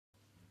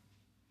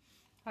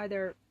Hi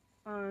there.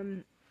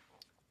 Um,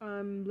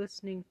 I'm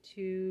listening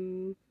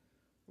to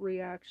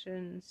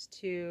reactions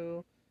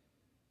to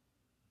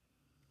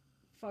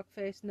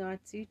fuckface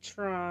Nazi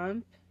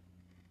Trump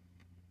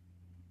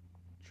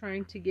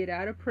trying to get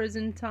out of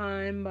prison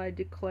time by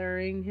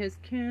declaring his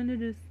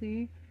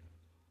candidacy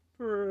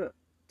for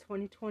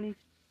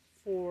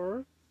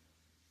 2024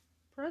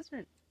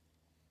 president.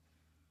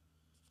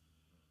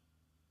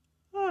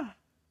 Ah.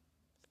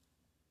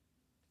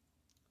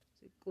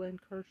 Glenn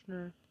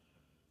Kirshner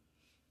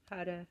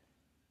had a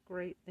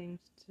great things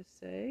to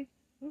say.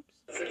 Oops.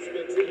 Oh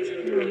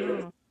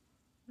no.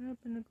 What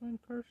happened to Glenn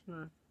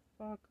Kirshner?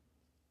 Fuck.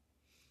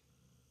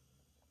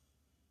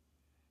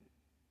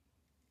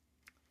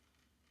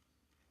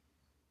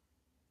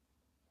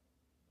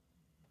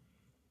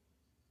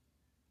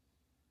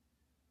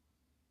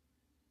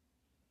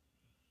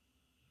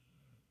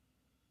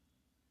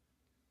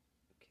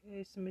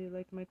 Okay, somebody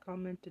liked my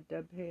comment to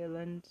Deb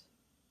Haaland.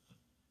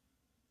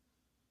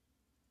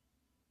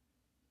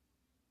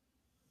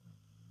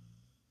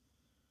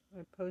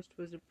 My post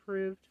was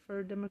approved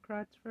for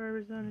Democrats for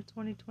Arizona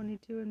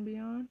 2022 and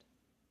beyond.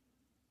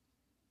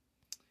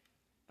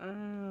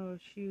 Oh,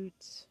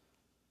 shoot.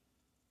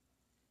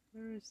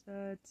 Where is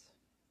that?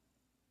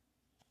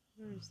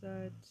 Where is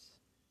that?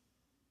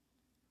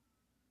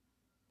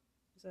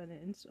 Is that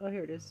an Oh,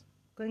 here it is.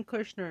 Glenn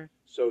Kirshner.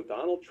 So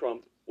Donald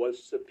Trump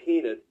was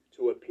subpoenaed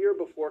to appear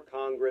before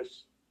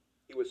Congress.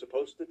 He was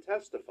supposed to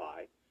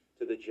testify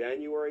to the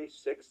January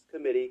 6th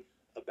committee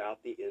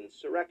about the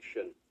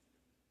insurrection,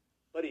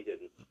 but he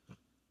didn't.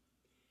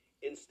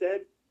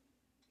 Instead,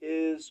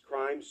 his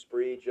crime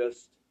spree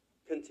just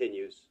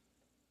continues,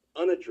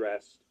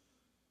 unaddressed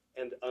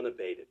and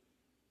unabated.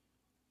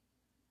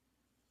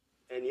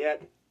 And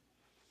yet,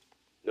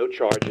 no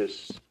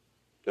charges,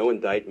 no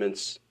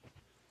indictments,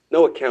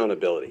 no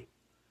accountability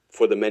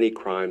for the many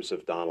crimes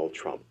of Donald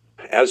Trump.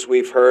 As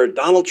we've heard,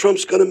 Donald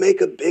Trump's going to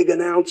make a big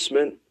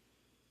announcement.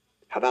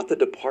 How about the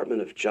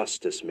Department of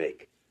Justice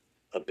make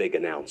a big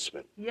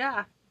announcement?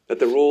 Yeah. That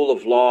the rule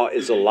of law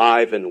is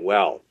alive and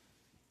well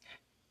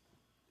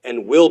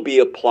and will be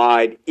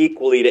applied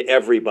equally to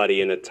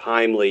everybody in a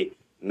timely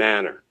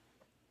manner.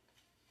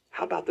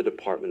 How about the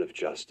Department of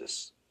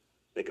Justice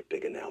make a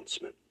big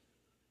announcement?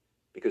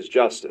 Because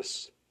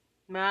justice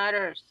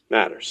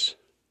matters.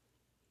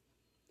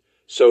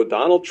 So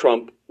Donald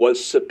Trump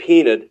was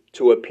subpoenaed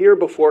to appear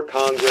before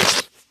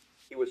Congress.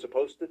 He was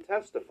supposed to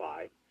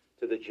testify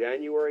to the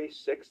January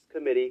 6th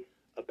committee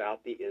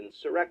about the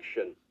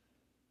insurrection,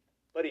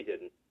 but he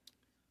didn't.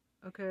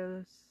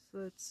 Okay,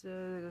 let's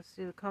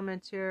see the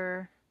comments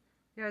here.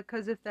 Yeah,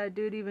 because if that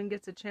dude even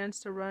gets a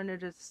chance to run,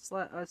 it is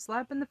a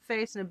slap in the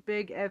face and a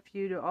big F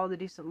you to all the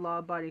decent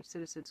law-abiding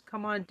citizens.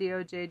 Come on,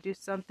 DOJ, do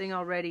something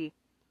already.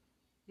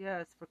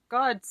 Yes, for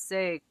God's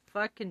sake,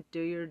 fucking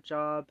do your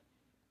job.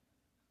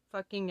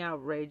 Fucking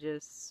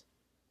outrageous.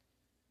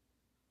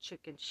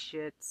 Chicken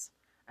shits.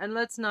 And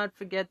let's not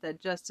forget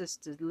that justice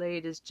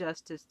delayed is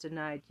justice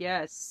denied.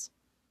 Yes,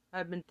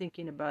 I've been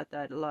thinking about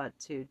that a lot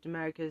too.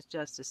 America's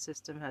justice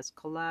system has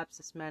collapsed.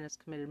 This man has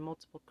committed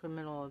multiple,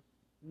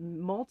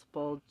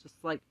 just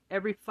like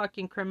every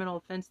fucking criminal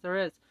offense there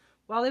is.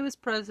 While he was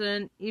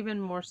president, even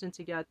more since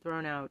he got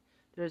thrown out.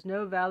 There is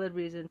no valid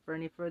reason for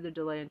any further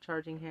delay in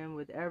charging him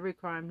with every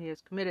crime he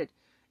has committed.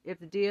 If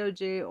the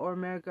DOJ or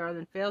Merrick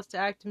Garland fails to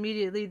act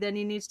immediately, then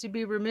he needs to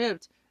be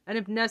removed. And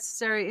if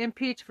necessary,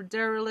 impeached for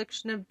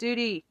dereliction of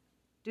duty.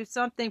 Do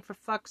something for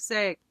fuck's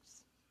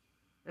sakes.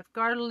 If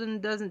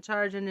Garland doesn't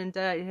charge and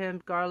indict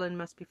him, Garland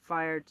must be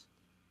fired.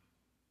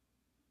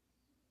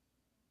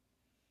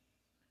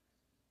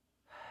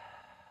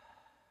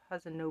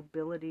 Has a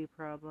nobility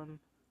problem.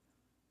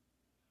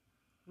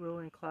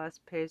 Ruling class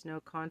pays no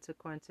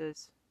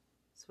consequences.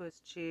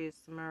 Swiss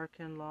cheese,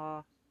 American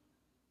law.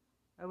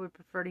 I would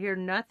prefer to hear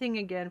nothing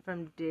again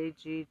from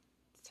Crudité.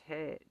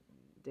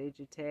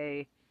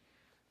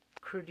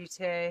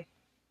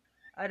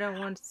 I don't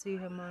want to see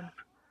him on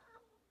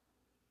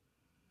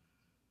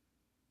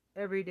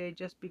every day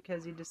just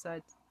because he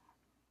decides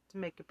to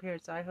make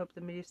appearance. I hope the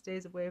media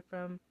stays away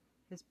from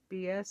his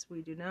BS.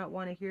 We do not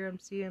want to hear him,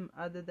 see him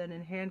other than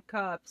in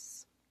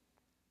handcuffs.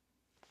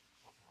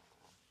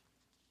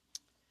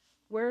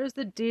 Where is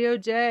the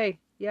DOJ?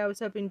 Yeah, I was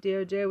hoping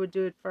DOJ would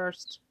do it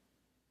first.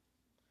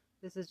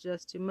 This is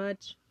just too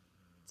much.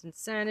 It's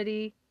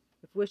insanity.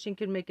 If wishing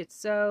could make it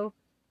so.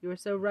 You were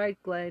so right,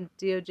 Glenn.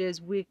 DOJ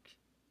is weak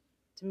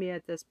to me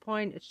at this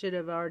point. It should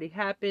have already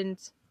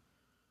happened.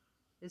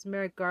 Is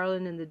Merrick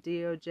Garland and the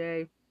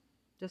DOJ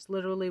just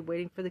literally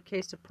waiting for the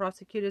case to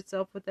prosecute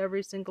itself with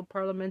every single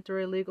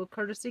parliamentary legal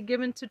courtesy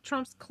given to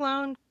Trump's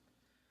clown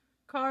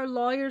car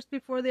lawyers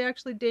before they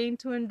actually deign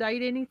to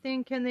indict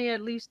anything? Can they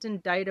at least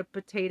indict a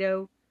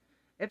potato?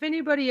 If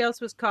anybody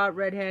else was caught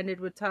red-handed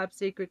with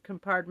top-secret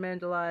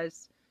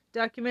compartmentalized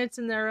documents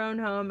in their own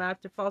home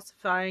after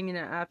falsifying an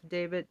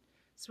affidavit,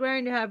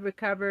 swearing to have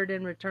recovered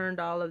and returned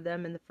all of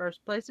them in the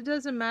first place, it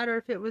doesn't matter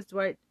if it was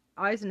Dwight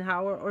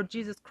Eisenhower or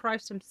Jesus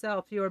Christ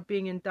himself. You are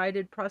being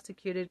indicted,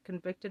 prosecuted,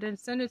 convicted, and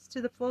sentenced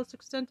to the fullest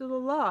extent of the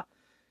law.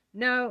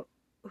 Now,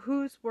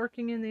 who's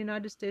working in the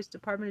United States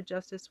Department of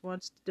Justice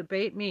wants to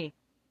debate me?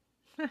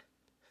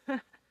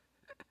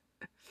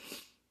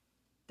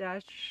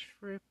 Dash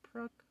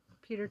Riprook,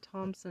 Peter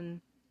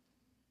Thompson.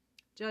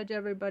 Judge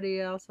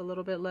everybody else a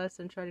little bit less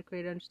and try to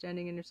create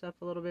understanding in yourself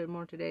a little bit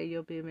more today.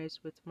 You'll be amazed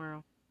with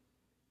tomorrow.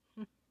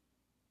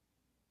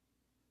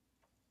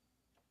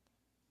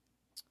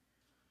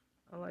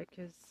 I like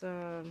his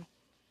line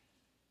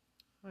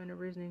of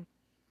reasoning.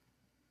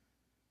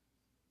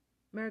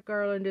 Merrick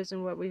Garland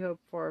isn't what we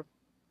hoped for.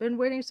 Been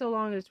waiting so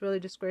long, it's really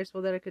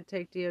disgraceful that it could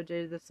take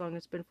DOJ this long.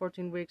 It's been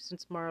 14 weeks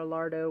since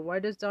Mar-a-Lardo.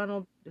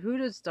 Who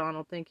does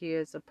Donald think he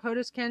is? A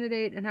POTUS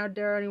candidate, and how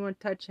dare anyone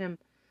touch him?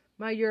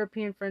 My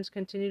European friends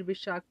continue to be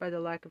shocked by the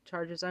lack of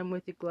charges. I'm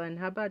with you, Glenn.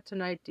 How about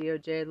tonight,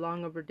 DOJ?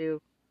 Long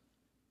overdue.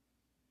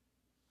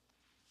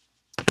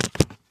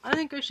 I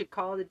think we should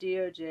call the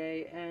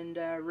DOJ and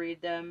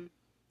read them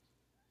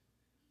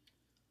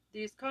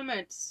these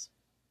comments.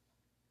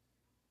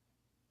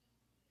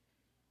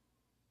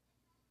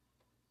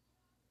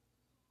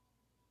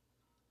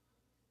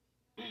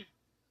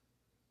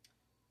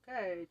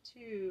 Okay,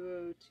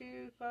 202-514-2000.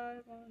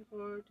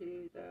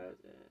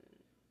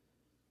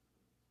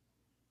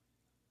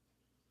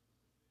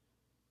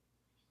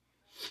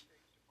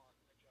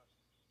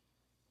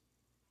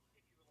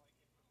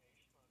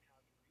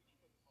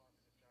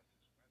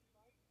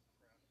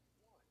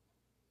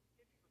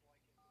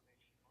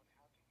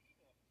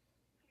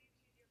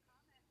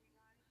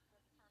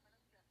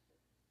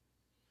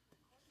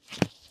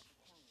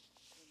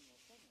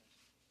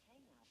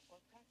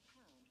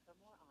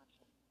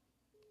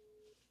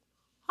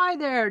 Hi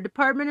there,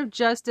 Department of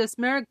Justice,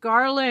 Merrick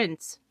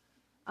Garland.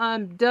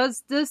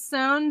 Does this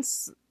sound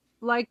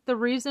like the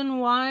reason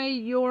why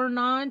you're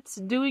not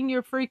doing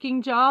your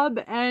freaking job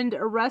and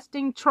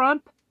arresting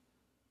Trump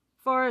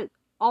for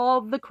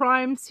all the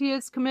crimes he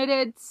has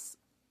committed?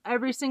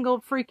 Every single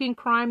freaking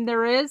crime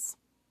there is?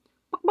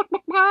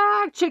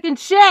 Chicken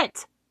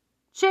shit!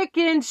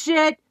 Chicken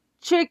shit!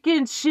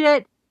 Chicken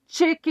shit!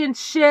 Chicken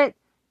shit!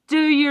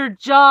 Do your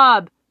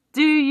job!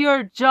 Do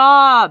your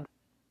job!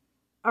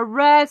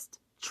 Arrest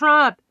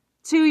Trump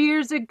 2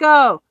 years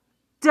ago.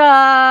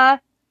 Duh.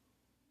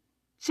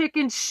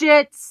 Chicken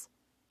shits.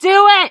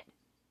 Do it.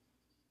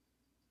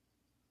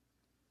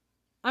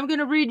 I'm going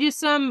to read you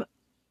some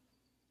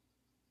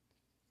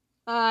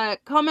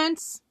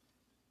comments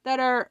that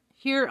are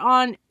here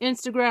on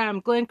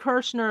Instagram. Glenn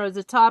Kirshner is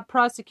a top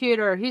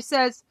prosecutor. He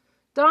says,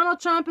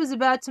 Donald Trump is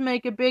about to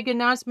make a big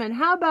announcement.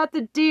 How about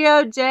the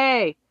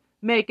DOJ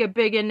make a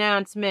big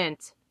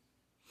announcement?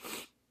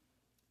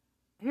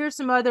 Here's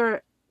some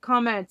other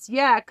comments.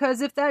 Yeah,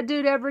 because if that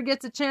dude ever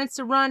gets a chance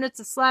to run, it's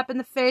a slap in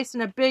the face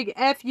and a big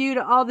F you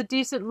to all the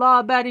decent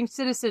law-abiding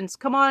citizens.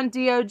 Come on,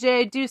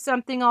 DOJ, do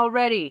something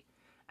already.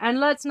 And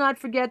let's not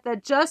forget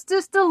that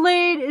justice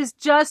delayed is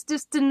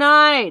justice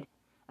denied.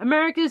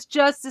 America's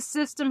justice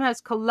system has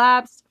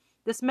collapsed.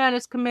 This man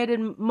has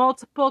committed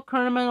multiple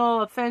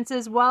criminal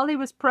offenses while he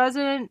was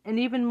president, and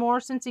even more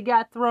since he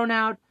got thrown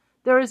out.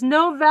 There is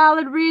no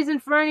valid reason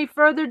for any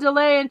further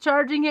delay in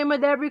charging him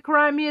with every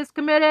crime he has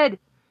committed.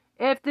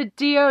 If the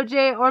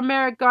DOJ or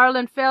Merrick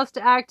Garland fails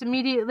to act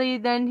immediately,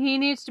 then he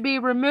needs to be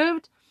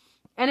removed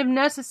and, if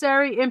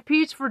necessary,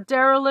 impeached for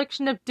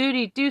dereliction of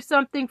duty. Do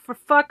something for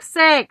fuck's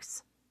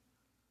sakes.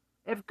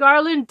 If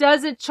Garland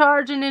doesn't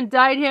charge and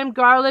indict him,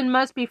 Garland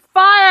must be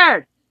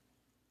fired.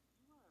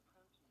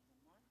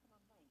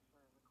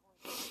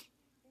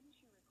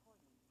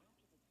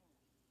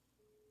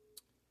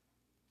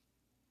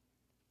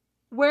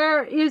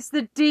 Where is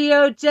the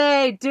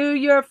DOJ? Do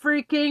your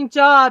freaking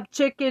job,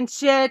 chicken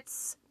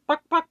shits.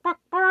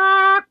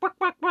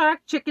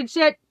 Chicken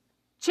shit.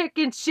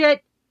 Chicken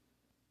shit.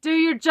 Do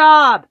your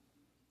job.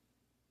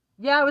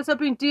 Yeah, I was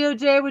hoping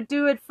DOJ would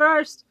do it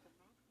first.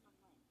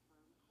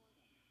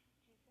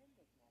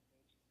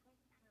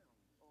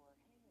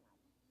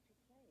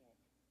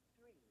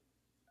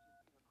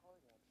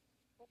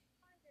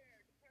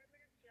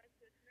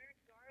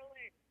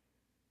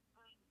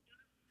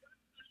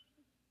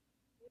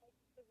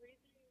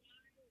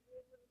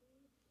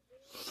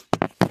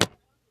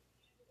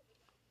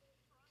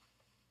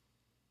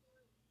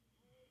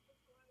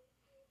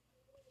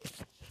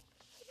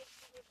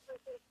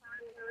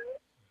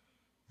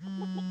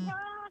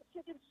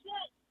 Chicken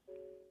shit.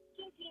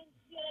 Chicken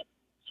shit.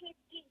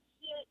 Chicken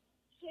shit.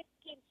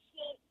 Chicken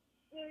shit.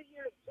 Do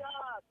your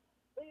job.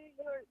 Do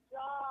your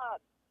job.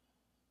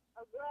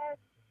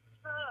 Arrest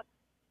Trump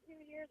 2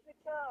 years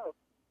ago.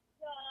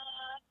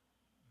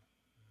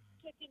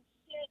 Chicken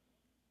shit.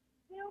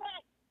 Do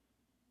it.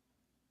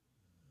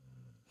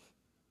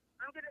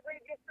 I'm going to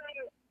read this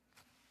later.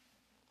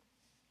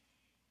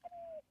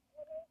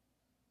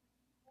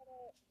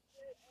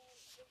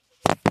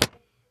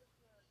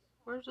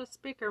 Where's the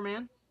speaker,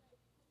 man?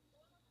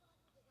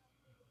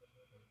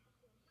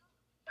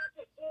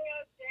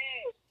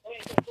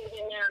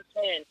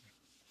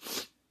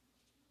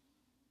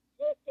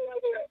 Just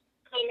another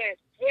comment.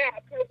 Yeah,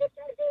 because if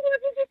I do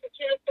ever get the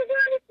chance to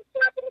run, it's a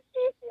slap in the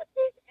face and a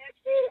big F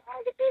you to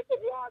all the basic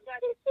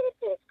law-abiding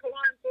citizens. Come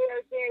on,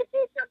 DOJ,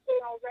 do something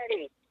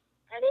already.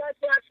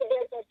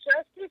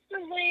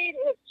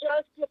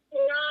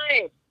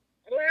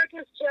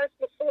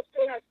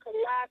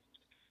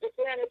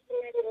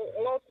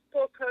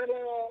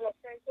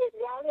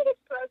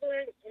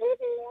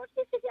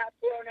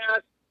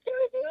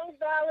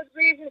 valid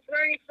reason for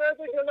any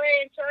further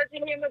delay in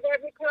charging him with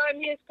every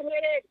crime he has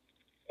committed.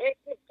 If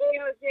the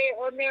DOJ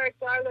or Merrick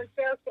Garland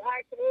fails to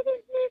act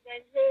immediately,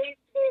 then he is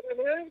to be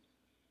removed,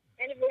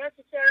 and if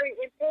necessary,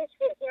 impeached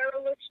for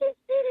dereliction of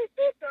duty.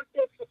 Do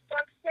something for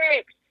fuck's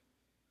sakes.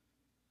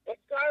 If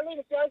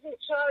Garland doesn't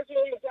charge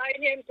or indict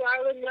him,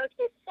 Garland must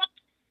be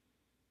fucked.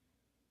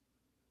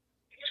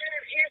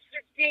 Here's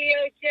the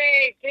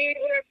DOJ. Do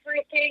your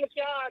freaking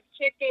job,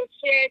 chicken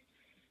shit.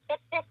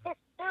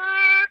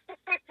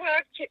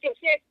 Chicken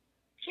shit.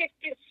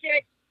 Chicken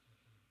shit.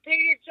 Do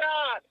your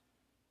job.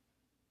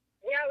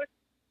 Yeah.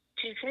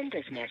 To send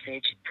this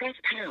message, press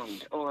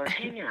pound or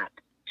hang up.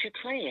 To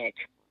play it,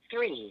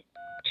 3.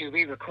 To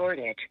re-record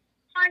it.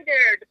 Hi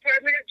there,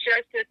 Department of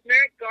Justice,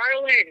 Merrick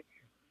Garland.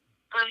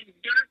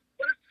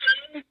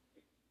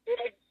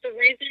 The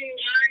reason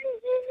why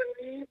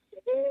we released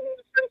the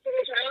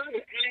job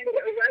and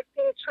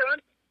arresting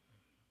Trump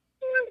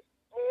for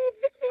all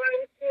the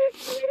crimes he has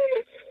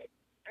committed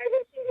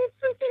every single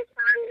freaking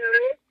time there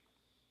is.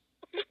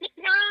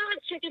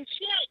 Chicken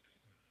shit.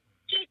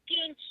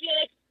 Chicken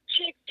shit.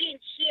 Chicken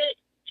shit.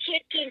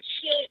 Chicken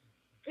shit.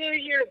 Do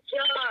your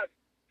job.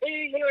 Do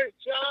your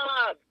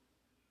job.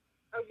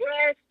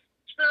 Arrest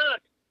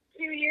Trump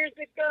 2 years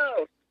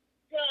ago.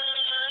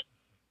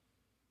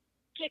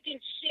 Chicken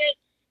shit.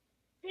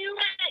 Do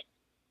it.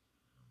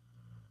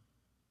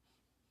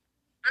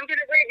 I'm going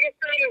to read you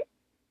through.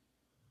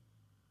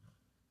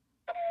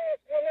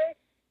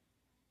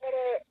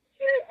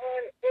 Here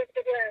on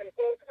Instagram,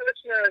 Bill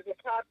Kirchner, the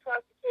top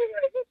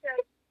prosecutor, he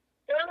said,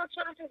 Donald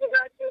Trump is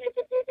about to make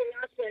a big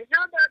announcement.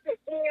 How about the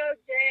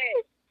DOJ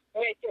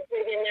make a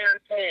big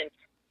announcement?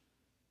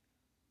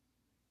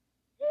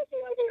 Here's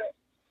another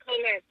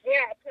comment.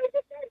 Yeah, because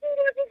if that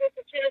dude ever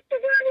gets a chance to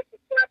run, it's a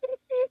slap in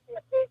the face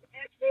and a big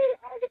F you to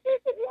all the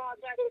basic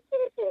law-abiding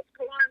citizens.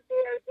 Come on,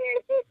 DOJ,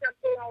 do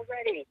something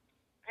already.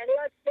 And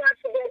let's not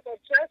forget that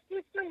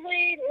justice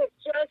delayed is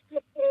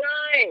justice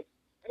denied.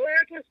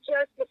 America's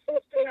justice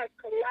system has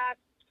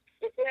collapsed.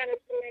 This man has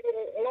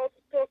committed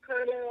multiple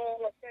criminal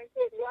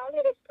offenses. While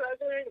he was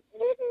president,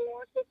 even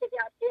more since he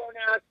got thrown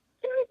out.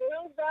 There is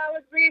no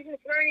valid reason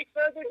for any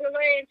further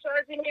delay in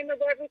charging him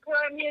with every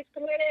crime he has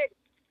committed.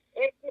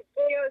 If the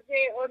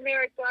DOJ or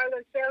Merrick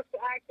Garland fails to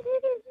act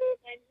immediately,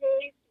 then he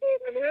needs to be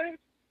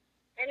removed,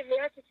 and if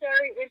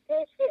necessary,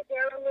 impeached for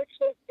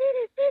dereliction of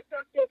duty. Do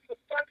something for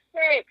fuck's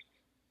sakes.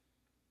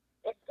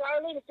 If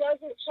Garland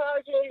doesn't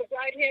charge or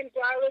indict him,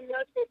 Garland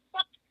must be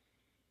fucked.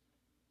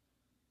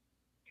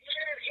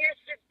 Here's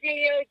the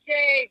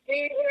DOJ. Do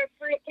your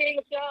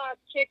freaking job,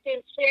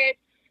 chicken shit.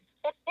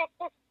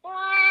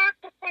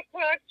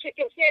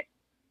 Chicken shit.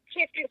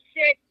 Chicken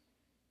shit.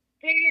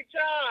 Do your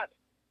job.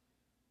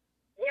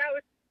 Yeah.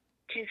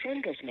 To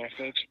send this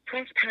message,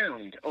 press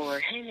pound or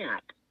hang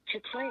up. To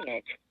play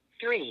it,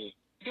 3.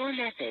 Your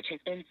message has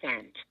been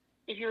sent.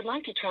 If you would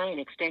like to try an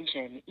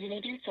extension, you may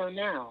do so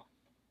now.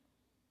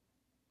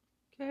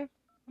 Okay,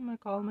 I'm going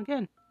to call him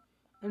again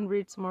and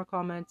read some more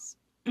comments.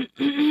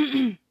 United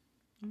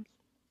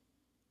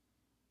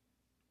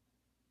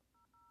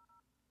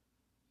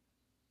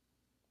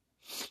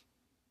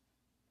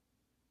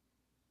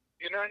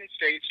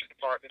States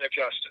Department of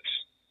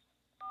Justice.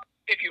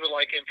 If you would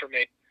like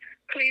information,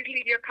 Please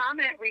leave your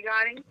comment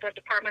regarding the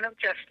Department of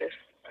Justice.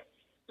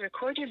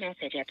 Record your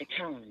message at the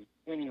tone.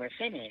 When you are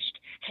finished,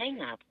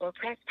 hang up or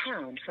press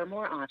pound for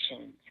more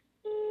options.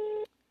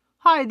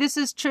 Hi, this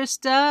is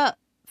Trista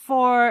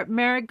for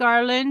Merrick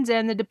Garland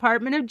and the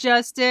Department of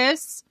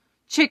Justice.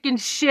 Chicken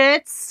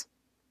shits.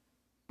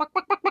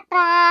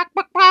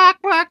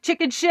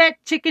 Chicken shit,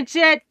 chicken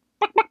shit.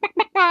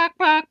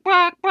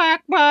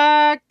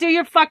 Do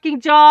your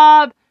fucking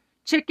job.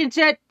 Chicken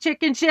shit,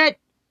 chicken shit.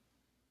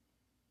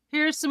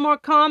 Here's some more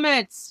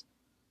comments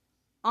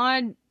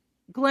on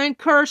Glenn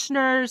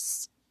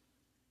Kirshner's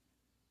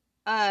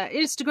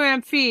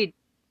Instagram feed.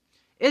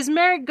 Is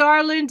Merrick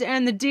Garland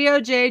and the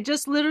DOJ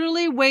just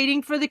literally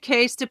waiting for the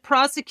case to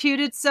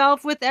prosecute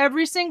itself with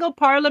every single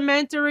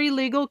parliamentary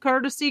legal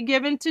courtesy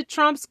given to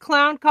Trump's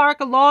clown car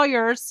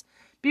lawyers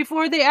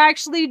before they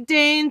actually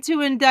deign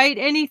to indict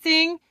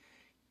anything?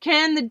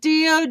 Can the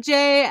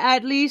DOJ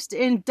at least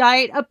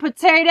indict a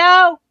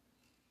potato?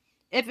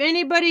 If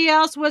anybody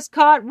else was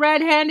caught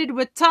red-handed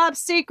with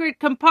top-secret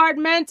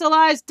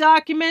compartmentalized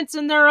documents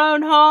in their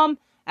own home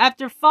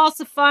after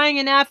falsifying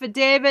an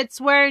affidavit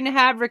swearing to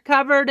have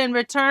recovered and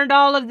returned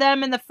all of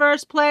them in the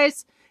first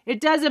place, it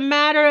doesn't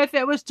matter if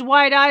it was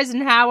Dwight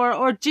Eisenhower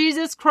or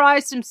Jesus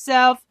Christ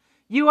himself,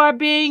 you are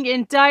being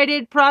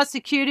indicted,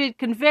 prosecuted,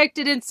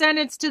 convicted, and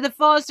sentenced to the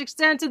fullest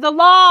extent of the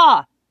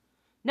law.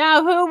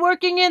 Now, who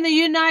working in the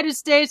United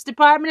States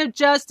Department of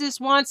Justice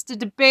wants to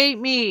debate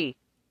me?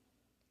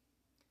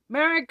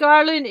 Merrick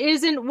Garland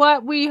isn't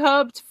what we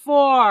hoped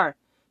for.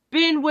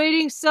 Been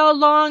waiting so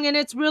long, and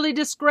it's really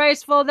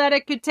disgraceful that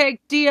it could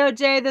take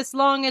DOJ this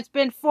long. It's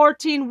been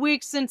 14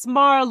 weeks since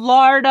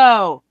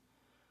Mar-a-Lardo.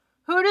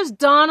 Who does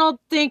Donald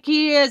think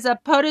he is, a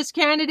POTUS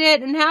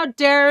candidate, and how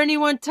dare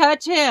anyone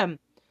touch him?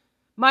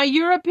 My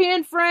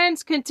European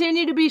friends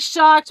continue to be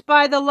shocked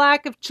by the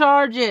lack of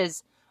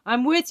charges.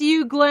 I'm with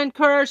you, Glenn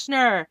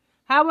Kirshner.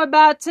 How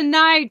about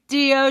tonight,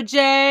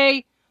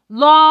 DOJ?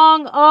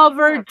 Long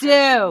overdue.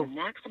 The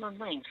maximum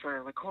length for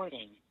a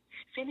recording.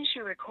 Finish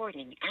your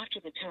recording after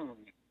the tone.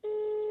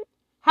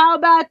 How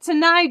about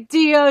tonight,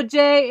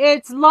 DOJ?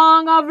 It's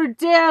long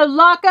overdue.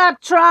 Lock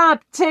up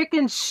Trump,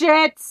 ticking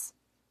shits.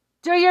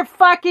 Do your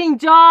fucking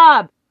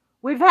job.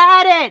 We've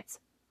had it.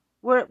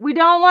 We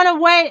don't want to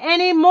wait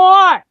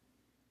anymore.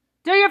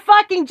 Do your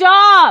fucking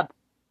job.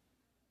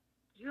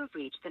 You have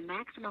reached the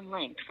maximum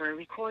length for a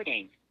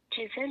recording.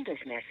 To send this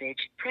message,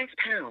 press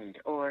pound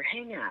or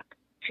hang up.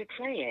 To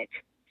play it,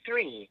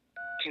 3.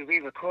 To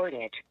re-record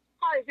it.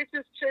 Hi, this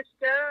is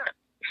Trista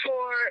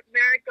for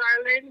Merrick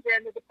Garland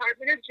and the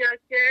Department of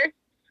Justice.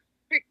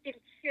 Chicken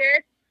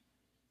shit.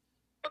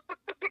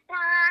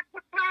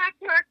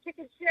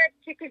 Chicken shit,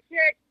 chicken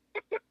shit.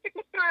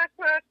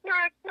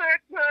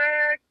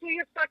 Do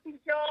your fucking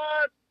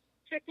job.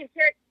 Chicken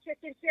shit,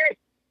 chicken shit.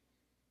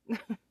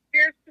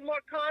 Here's some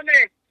more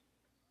comments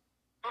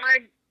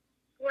on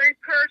Glenn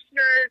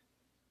Kirshner's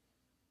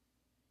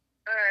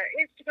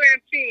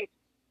Instagram feed.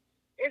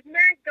 Is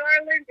Merrick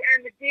Garland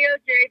and the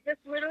DOJ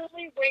just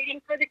literally waiting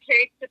for the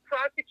case to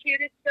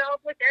prosecute itself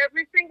with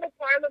every single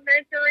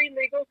parliamentary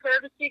legal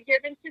courtesy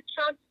given to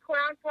Trump's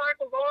clown park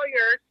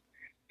lawyers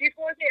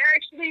before they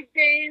actually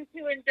deign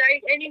to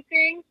indict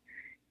anything?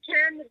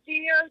 Can the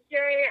DOJ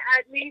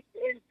at least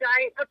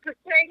indict a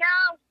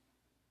potato?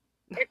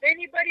 If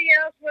anybody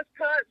else was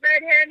caught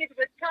red-handed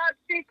with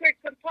top-secret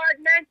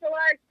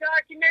compartmentalized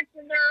documents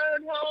in their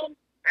own home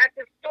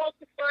after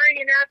falsifying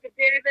an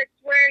affidavit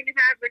swearing to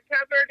have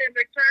recovered and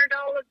returned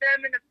all of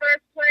them in the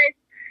first place,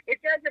 it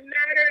doesn't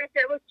matter if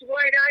it was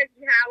Dwight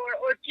Eisenhower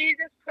or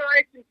Jesus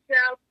Christ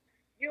himself.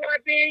 You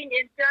are being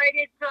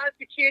indicted,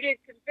 prosecuted,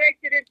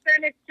 convicted, and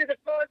sentenced to the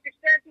fullest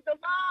extent of the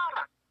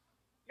law.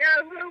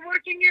 Now, who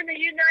working in the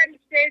United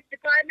States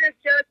Department of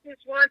Justice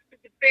wants to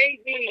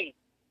debate me?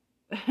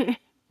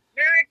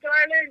 Merrick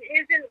Garland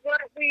isn't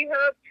what we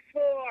hoped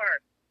for.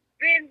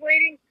 Been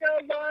waiting so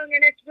long,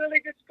 and it's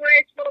really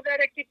disgraceful that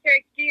it could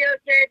take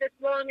DOJ this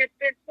long. It's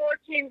been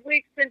 14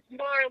 weeks since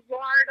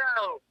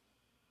Mar-a-Lago.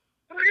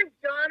 Who does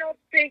Donald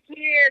think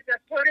he is, a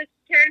POTUS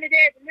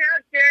candidate? And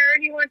how dare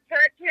anyone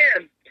touch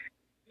him?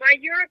 My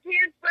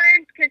European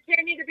friends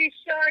continue to be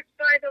shocked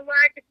by the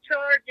lack of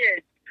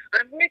charges.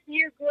 I'm with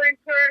you, Glenn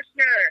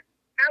Kirshner.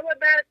 How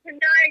about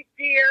tonight,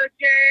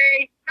 DOJ?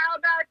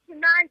 How about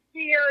tonight,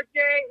 DOJ?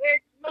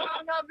 It's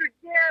long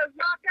overdue.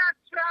 Lock up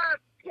Trump,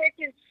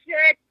 kicking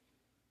shit.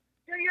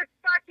 Do your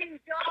fucking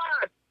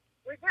job.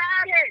 We've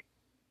had it.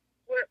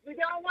 We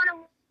don't want to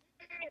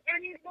wait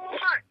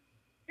anymore.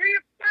 Do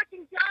your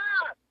fucking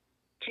job.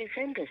 To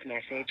send this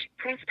message,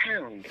 press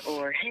pound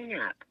or hang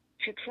up.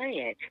 To play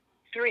it,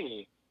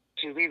 3.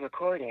 To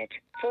re-record it,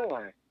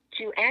 4.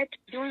 To add,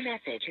 your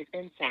message has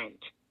been sent.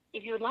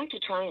 If you would like to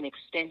try an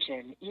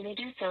extension, you may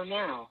do so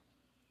now.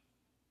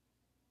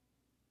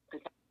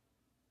 It's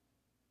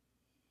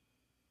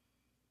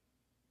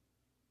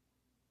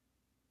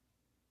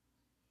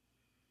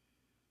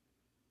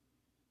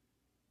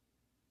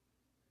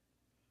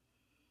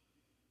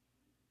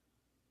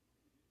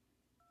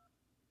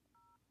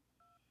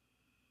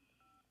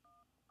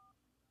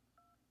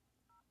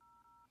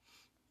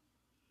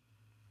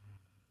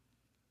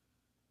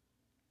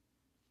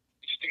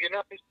the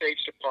United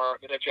States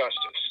Department of Justice.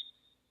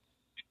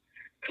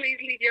 Please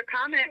leave your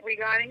comment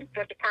regarding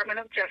the Department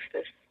of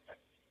Justice.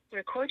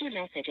 Record your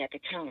message at the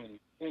tone.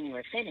 When you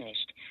are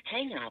finished,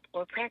 hang up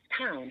or press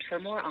pound for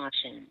more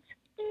options.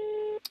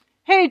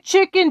 Hey,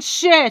 chicken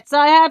shits,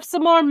 I have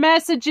some more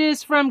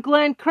messages from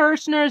Glenn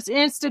Kirshner's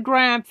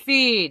Instagram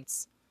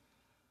feeds.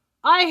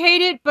 I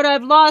hate it, but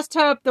I've lost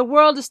hope. The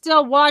world is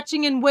still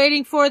watching and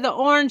waiting for the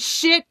orange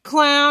shit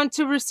clown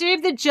to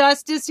receive the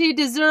justice he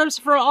deserves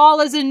for all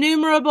his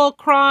innumerable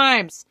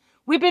crimes.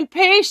 We've been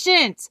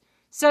patient.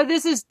 So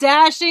this is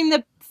dashing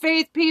the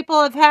faith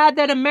people have had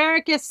that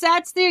America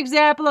sets the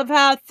example of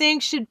how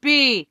things should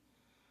be.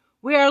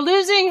 We are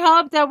losing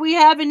hope that we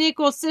have an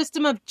equal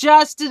system of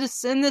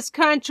justice in this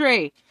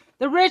country.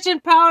 The rich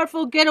and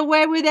powerful get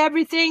away with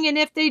everything, and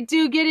if they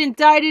do get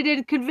indicted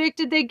and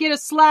convicted, they get a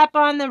slap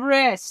on the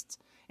wrist.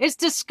 It's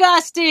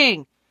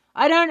disgusting.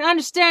 I don't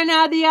understand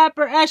how the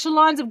upper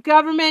echelons of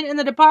government and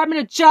the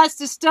Department of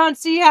Justice don't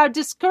see how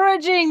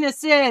discouraging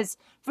this is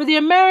for the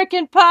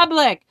American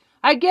public.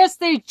 I guess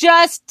they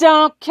just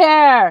don't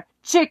care.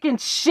 Chicken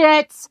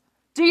shits.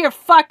 Do your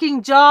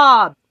fucking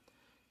job.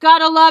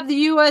 Gotta love the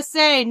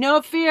USA.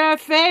 No fear or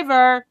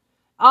favor.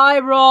 Eye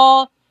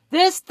roll.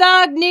 This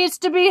thug needs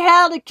to be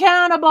held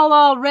accountable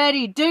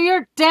already. Do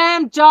your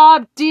damn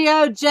job,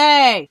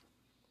 DOJ.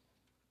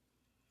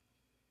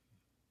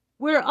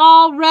 We're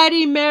all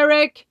ready,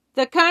 Merrick.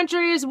 The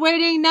country is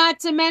waiting, not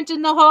to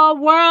mention the whole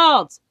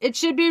world. It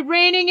should be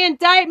raining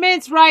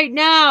indictments right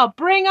now.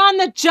 Bring on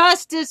the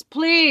justice,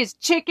 please.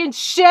 Chicken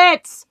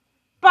shits.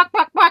 Buck,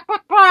 buck, buck,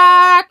 buck,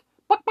 buck.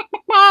 Buck, buck,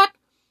 buck, buck.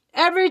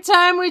 Every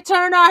time we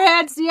turn our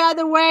heads the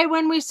other way,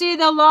 when we see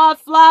the law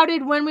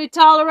flouted, when we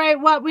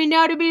tolerate what we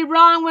know to be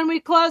wrong, when we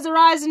close our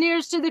eyes and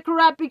ears to the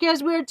corrupt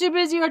because we're too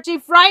busy or too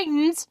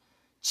frightened,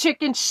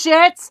 chicken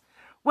shits,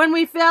 when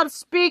we fail to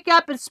speak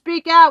up and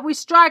speak out, we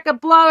strike a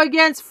blow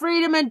against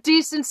freedom and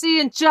decency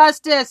and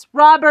justice.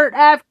 Robert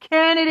F.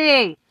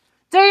 Kennedy.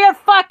 Do your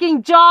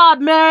fucking job,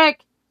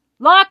 Merrick.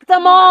 Lock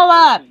them all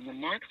up. The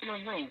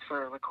maximum length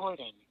for a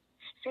recording.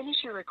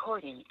 Finish your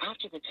recording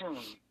after the tone.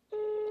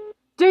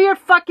 Do your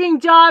fucking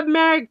job,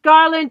 Merrick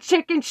Garland,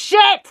 chicken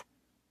shit!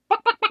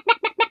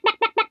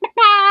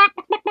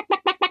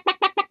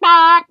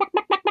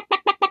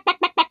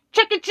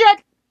 Chicken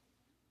shit!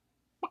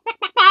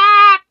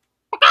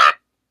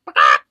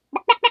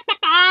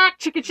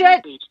 Chicken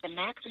shit! Reach the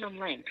maximum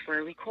length for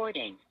a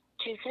recording.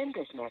 To send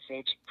this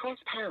message, press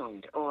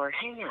pound or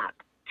hang up.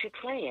 To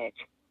play it,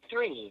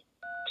 3.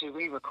 To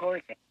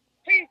re-record it.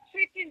 Hey,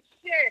 chicken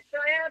shit!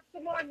 I have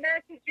some more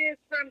messages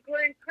from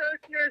Glenn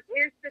Kirshner's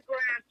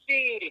Instagram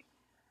feed.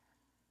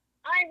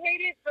 I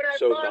hate it, but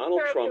I So love Donald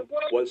her. Trump The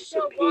world was is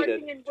still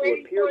subpoenaed watching and to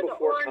waiting appear for the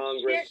before orange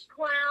Congress. shit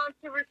clown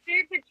to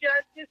receive the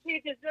justice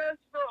he deserves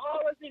for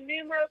all his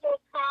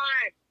innumerable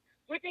crimes.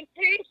 With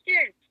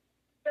impatience.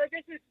 So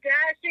this is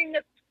dashing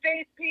the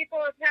faith people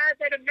have had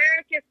that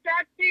America,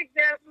 that's the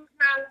example of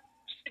how it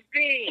should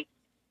be.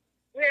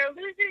 We are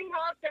losing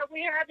hope that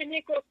we have an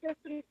equal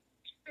system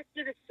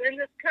in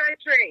this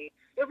country.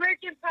 The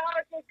rich and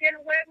powerful get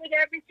away with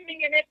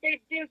everything, and if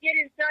they do get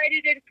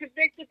indicted and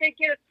convicted, they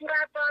get a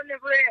slap on the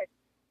wrist.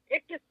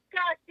 It's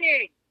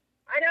disgusting.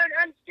 I don't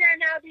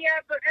understand how the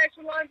upper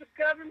echelons of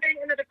government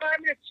and the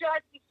Department of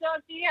Justice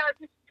don't see how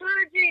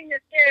discouraging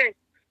this is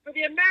for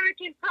the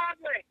American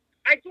public.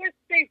 I guess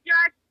they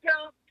just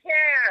don't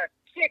care.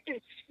 Chicken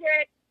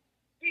shit.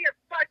 Do your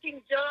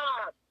fucking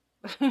job.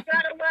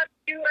 Gotta love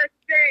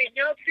USA.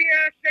 No fear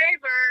or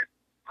favor.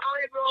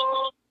 I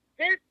roll.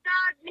 This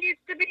dog needs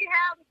to be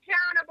held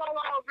accountable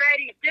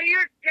already. Do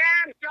your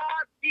damn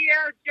job,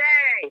 DOJ.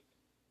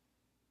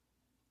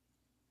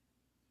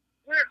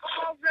 We're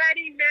all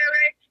ready,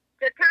 Merrick.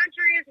 The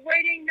country is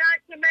waiting,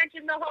 not to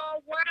mention the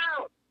whole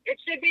world.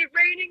 It should be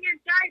raining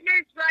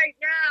indictments right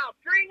now.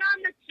 Bring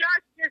on the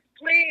justice,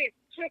 please.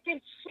 Chicken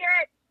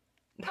shit.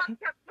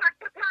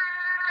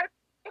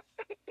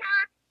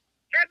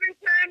 Every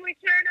time we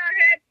turn our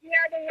heads the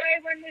other way,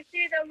 when we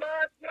see the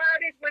law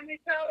flouted, when we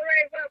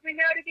tolerate what we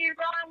know to be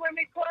wrong, when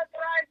we close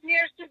our eyes and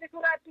ears to the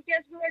corrupt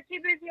because we are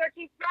too busy or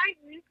too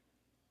frightened,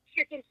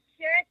 chicken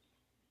shit.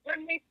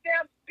 When we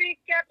fail to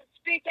speak up and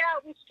speak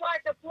out, we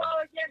strike a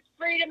blow against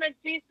freedom and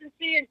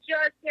decency and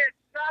justice.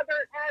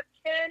 Robert F.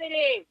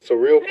 Kennedy. So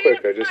real Do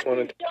quick, your I just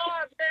wanted to... fucking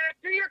job, man.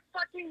 Do your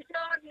fucking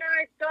job,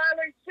 Merrick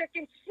Garland,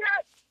 chicken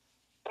shit.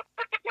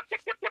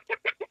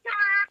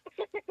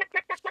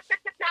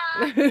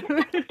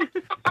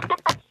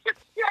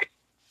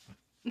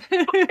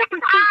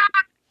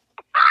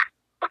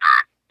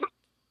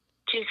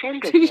 To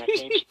send this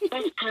message,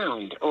 press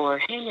pound or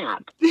hang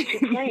up. To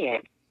play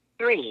it,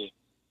 3.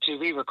 To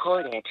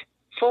re-record it,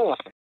 4.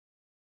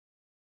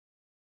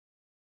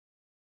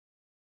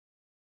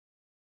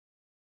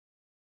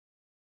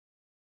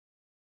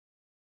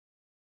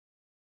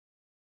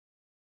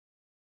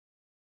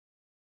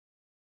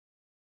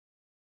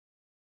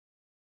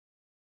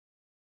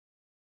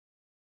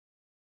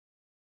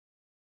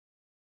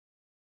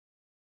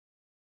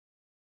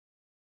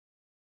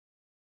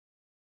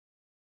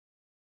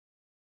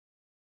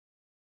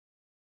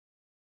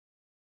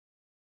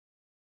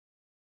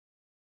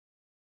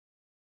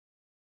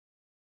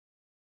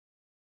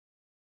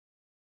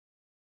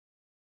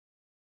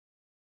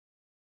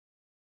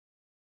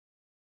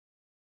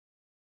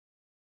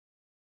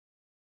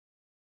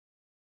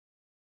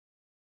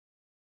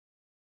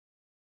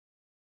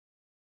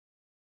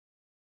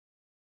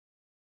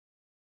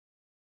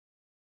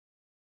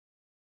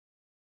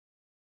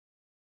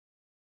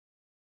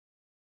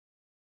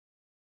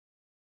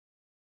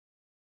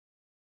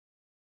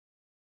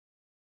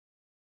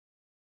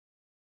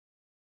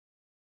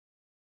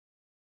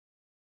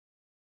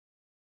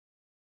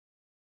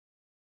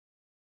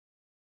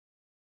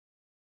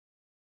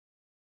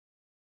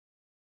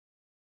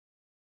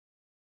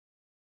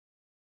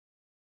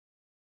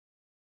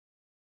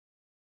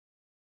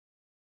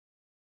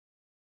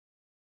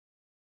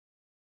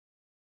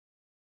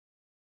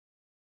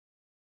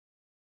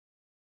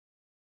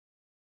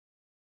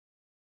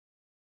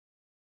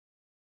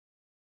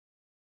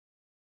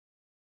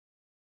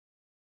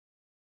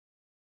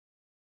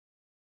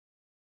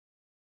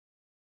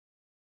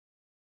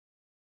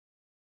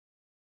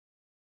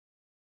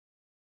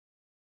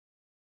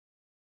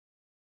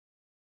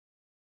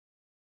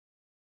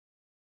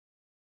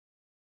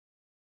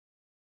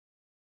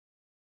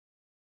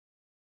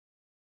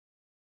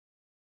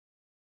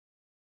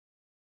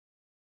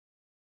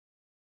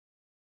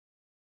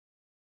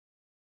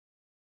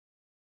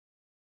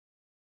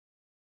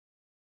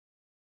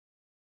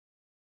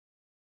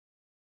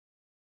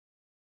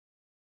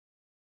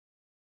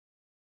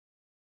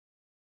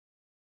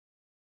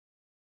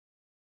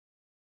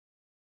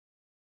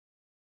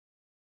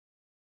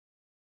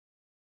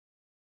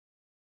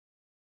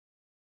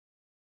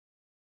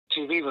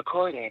 To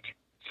re-record it.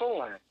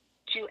 4.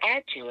 To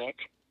add to it.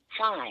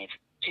 5.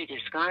 To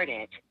discard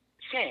it.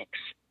 6.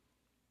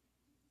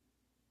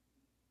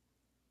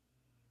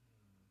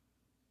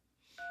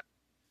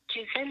 To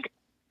send.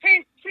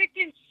 Hey,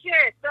 chicken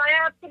shit.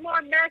 I have some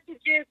more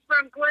messages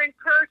from Glenn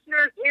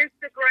Kirshner's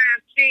Instagram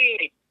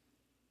feed.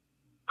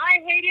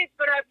 I hate it,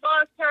 but I've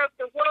lost hope.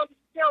 The world is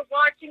still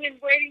watching and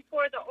waiting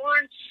for the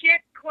orange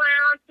shit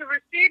clown to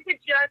receive the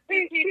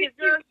justice he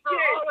deserves for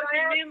all of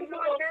his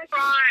innumerable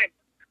crimes.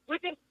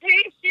 With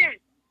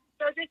impatience.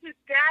 So this is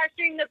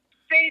dashing the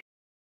face.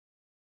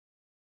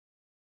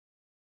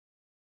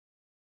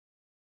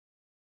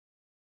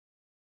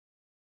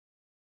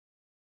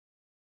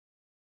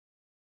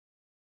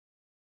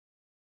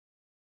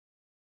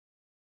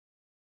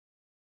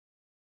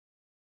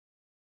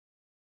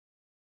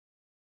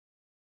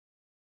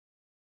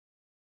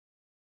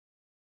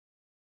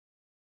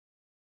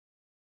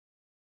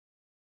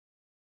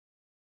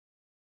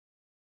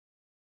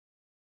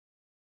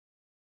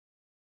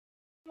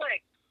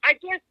 I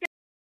just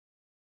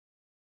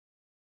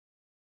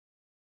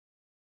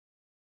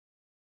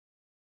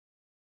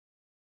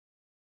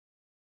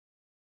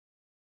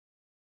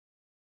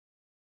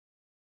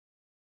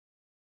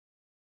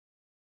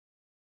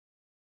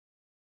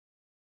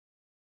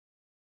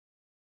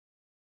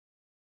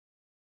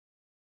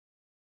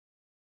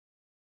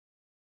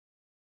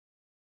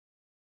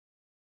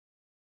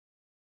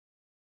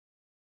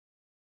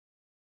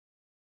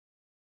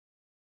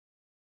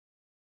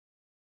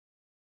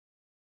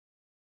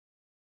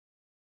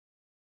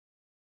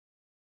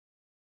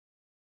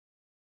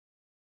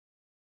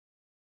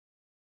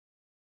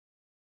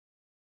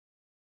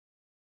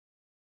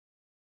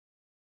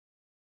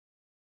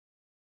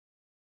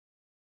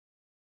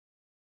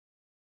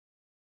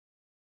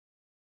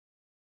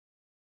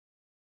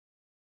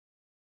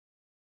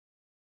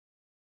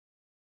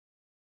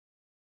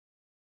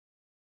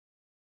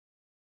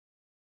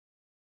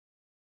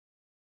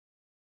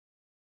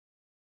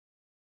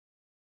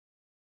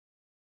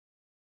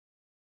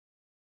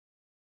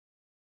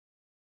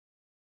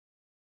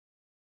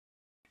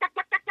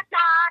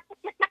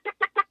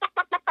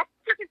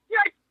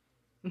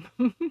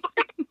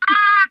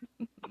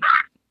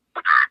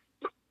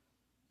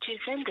To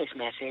send this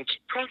message,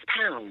 press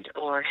pound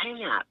or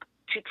hang up.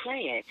 To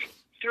play it.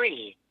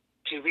 3.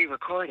 To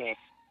re-record it.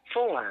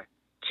 4.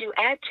 To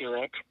add to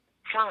it.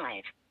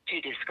 5.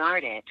 To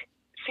discard it.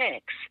 6.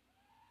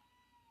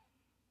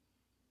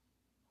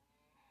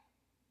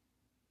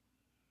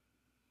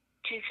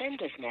 To send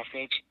this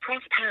message,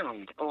 press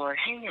pound or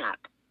hang up.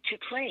 To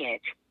play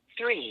it.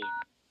 3.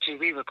 To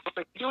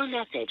re-record. Your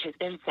message has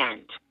been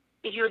sent.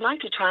 If you would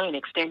like to try an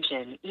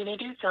extension, you may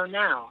do so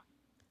now.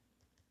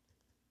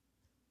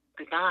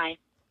 Goodbye.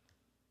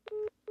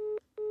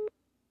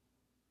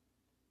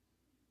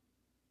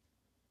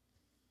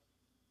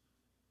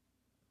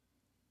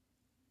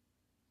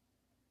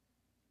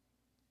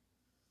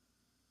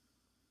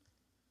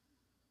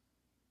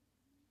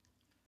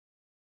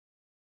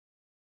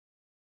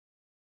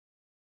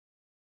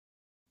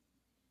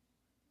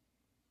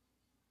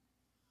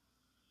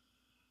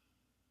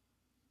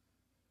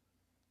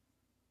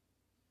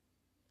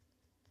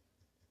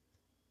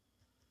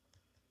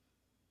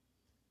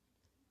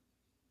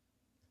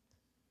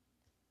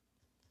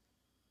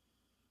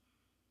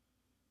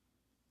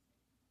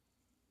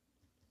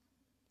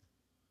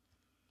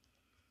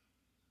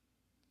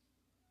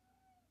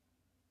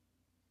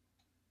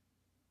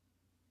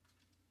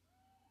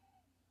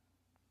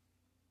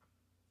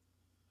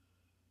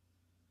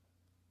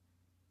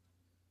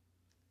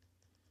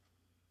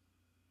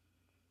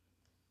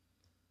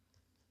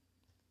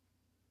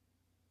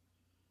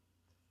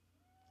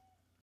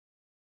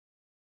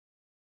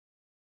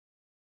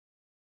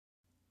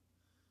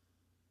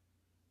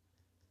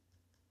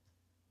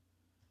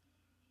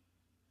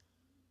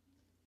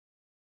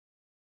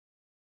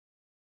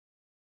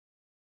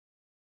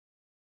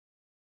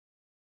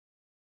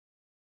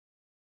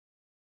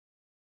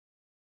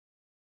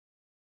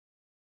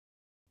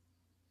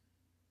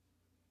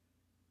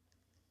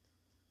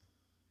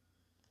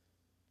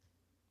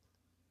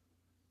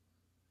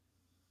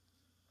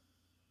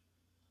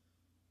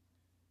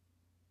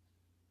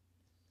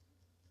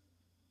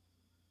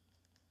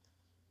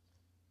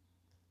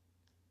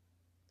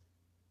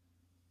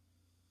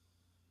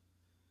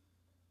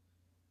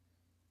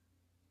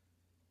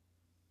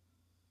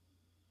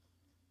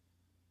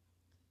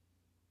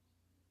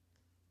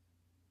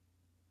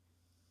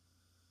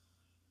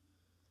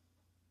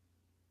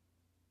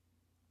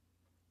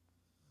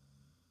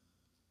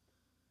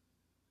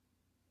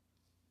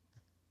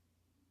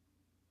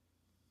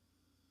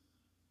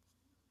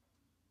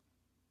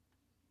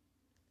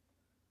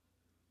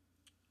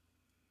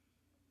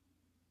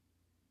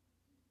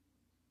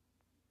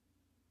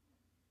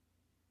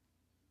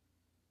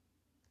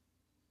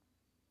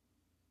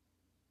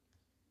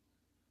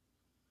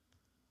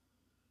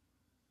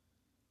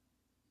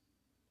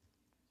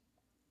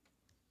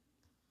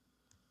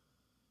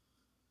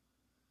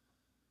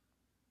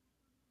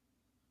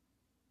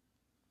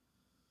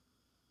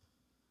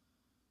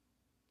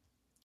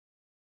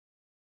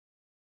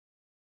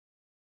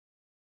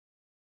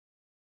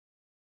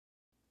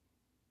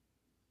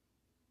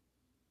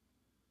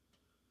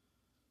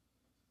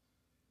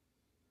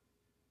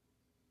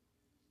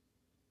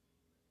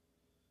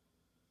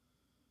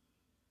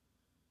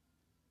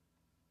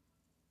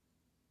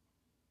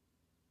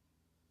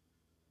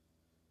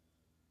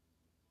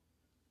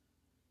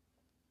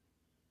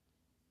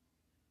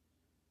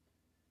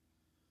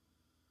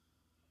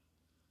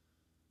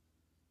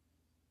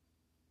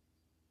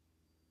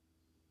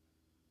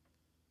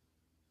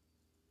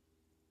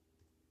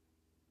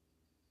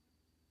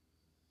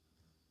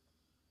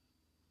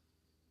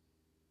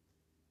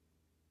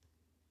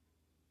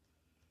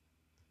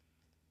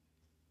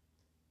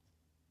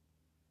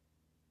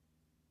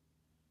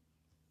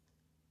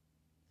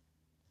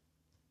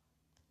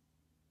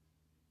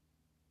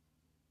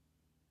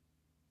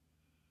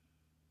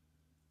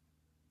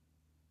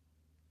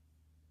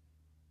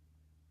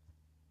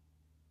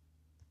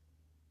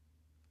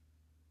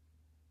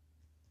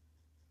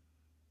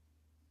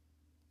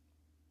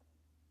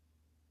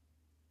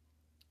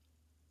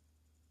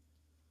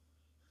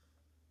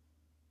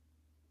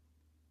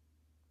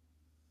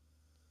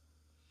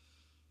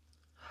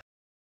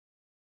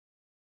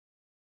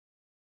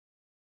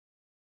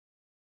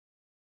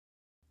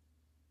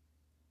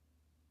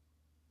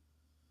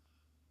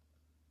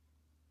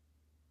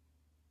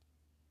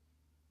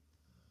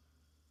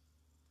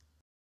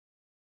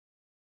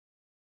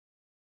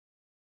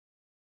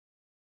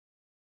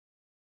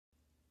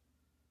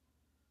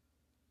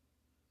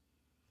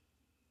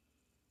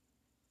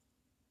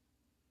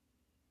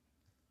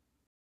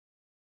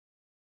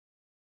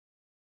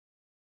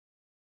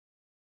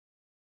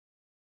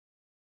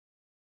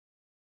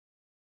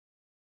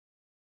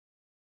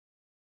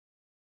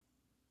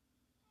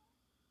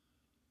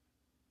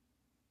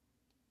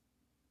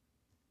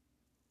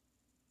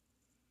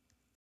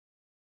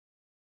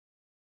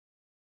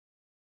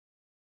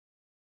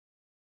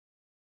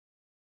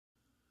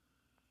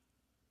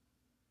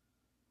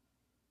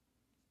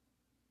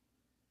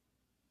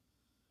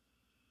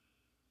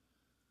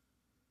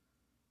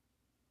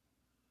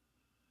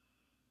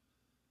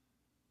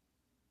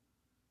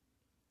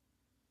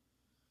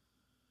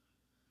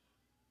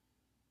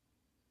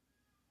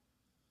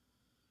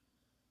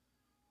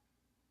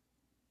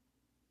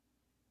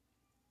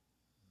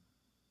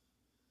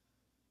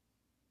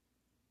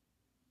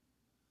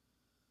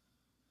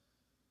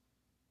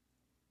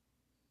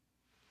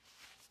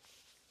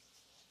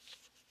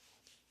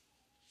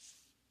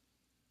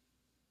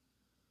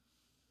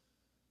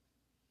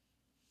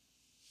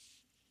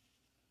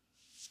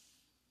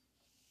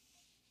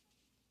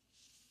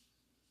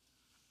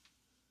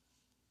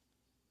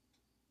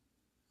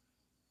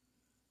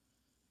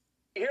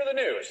 Hear the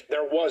news.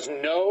 There was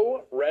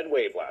no red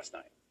wave last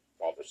night.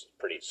 Well, this is a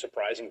pretty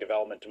surprising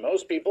development to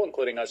most people,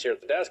 including us here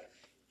at the desk.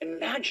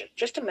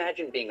 Just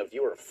imagine being a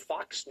viewer of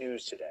Fox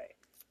News today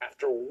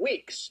after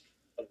weeks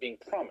of being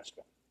promised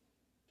one.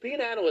 Be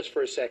an analyst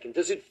for a second.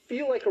 Does it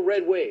feel like a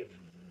red wave?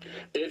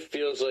 It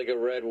feels like a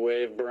red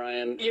wave,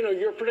 Brian. You know,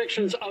 your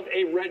predictions of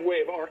a red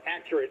wave are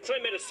accurate.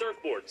 Somebody made a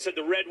surfboard, said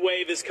the red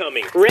wave is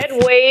coming. Red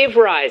wave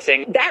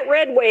rising. That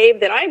red wave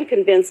that I'm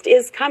convinced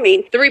is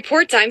coming. The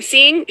reports I'm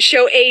seeing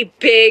show a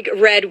big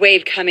red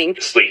wave coming.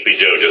 Sleepy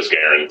Joe just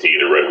guaranteed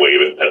a red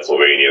wave in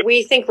Pennsylvania.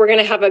 We think we're going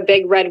to have a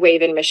big red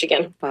wave in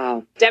Michigan.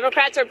 Wow.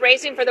 Democrats are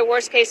bracing for the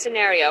worst case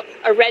scenario,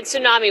 a red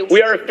tsunami.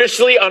 We are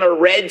officially on a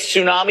red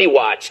tsunami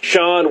watch.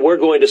 Sean, we're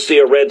going to see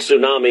a red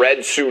tsunami. Red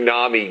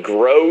tsunami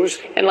grows.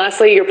 And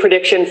lastly, your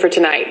prediction for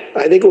tonight.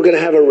 I think we're going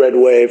to have a red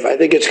wave. I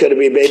think it's going to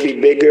be maybe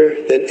bigger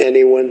than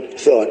anyone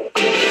thought.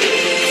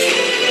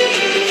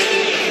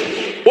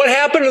 What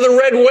happened to the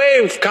red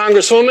wave,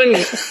 Congresswoman?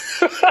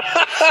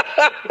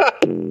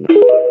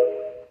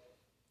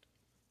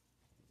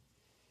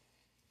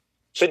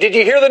 So did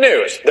you hear the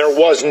news? There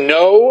was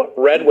no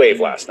red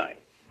wave last night.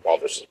 Well,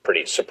 this is a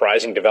pretty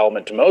surprising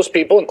development to most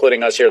people,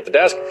 including us here at the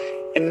desk.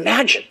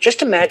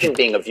 Just imagine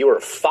being a viewer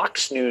of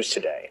Fox News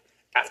today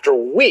after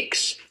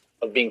weeks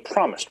of being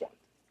promised one.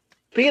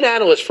 Be an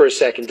analyst for a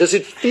second. Does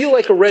it feel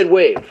like a red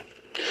wave?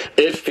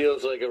 It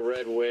feels like a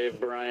red wave,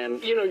 Brian.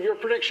 You know, your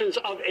predictions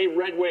of a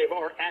red wave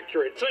are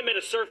accurate. Somebody made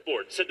a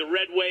surfboard, said the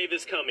red wave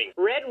is coming.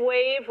 Red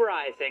wave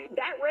rising.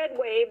 That red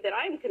wave that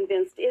I'm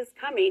convinced is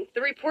coming.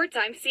 The reports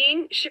I'm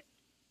seeing show...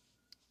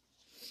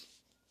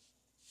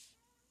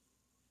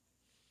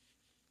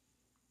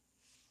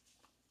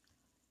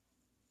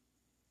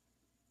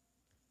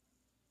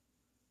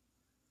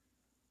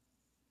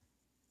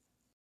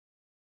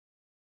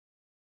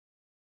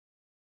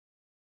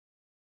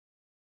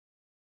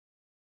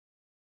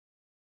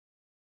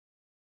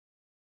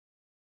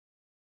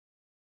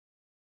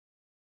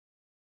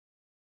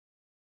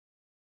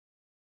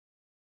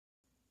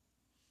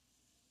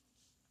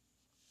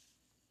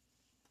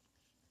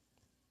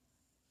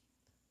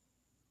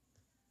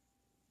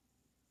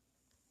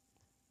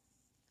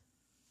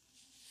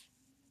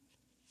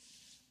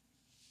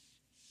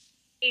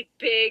 a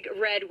big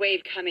red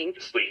wave coming.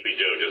 Sleepy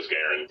Joe just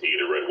guaranteed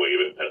a red wave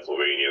in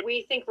Pennsylvania.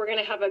 We think we're going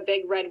to have a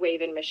big red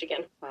wave in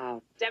Michigan.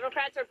 Wow.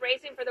 Democrats are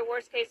bracing for the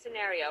worst case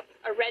scenario,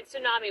 a red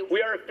tsunami.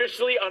 We are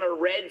officially on a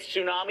red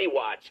tsunami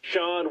watch.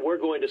 Sean, we're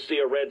going to see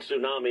a red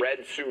tsunami.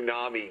 Red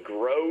tsunami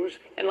grows.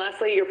 And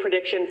lastly, your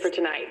prediction for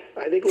tonight.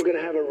 I think we're going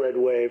to have a red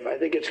wave. I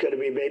think it's going to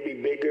be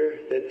maybe bigger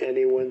than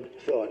anyone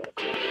thought.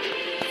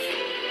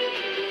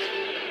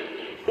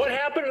 What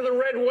happened to the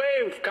red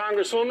wave,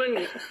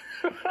 Congresswoman?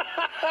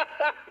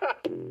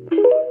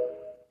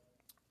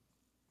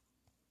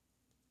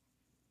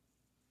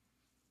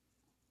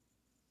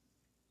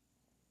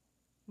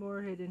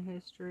 More hidden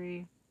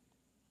history.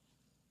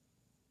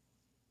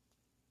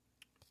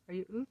 Are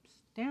you? Oops!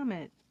 Damn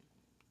it!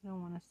 I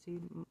don't want to see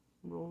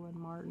Roland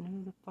Martin.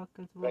 Who the fuck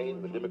is Roland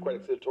The Martin?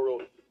 Democratic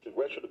Senatorial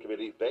Congressional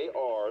Committee, they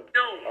are... that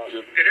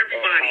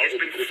everybody has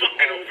been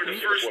fucking over the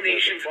First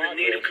Nations and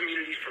the Native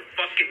communities for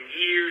fucking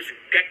years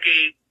and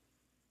decades.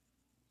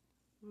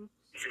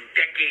 And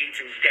decades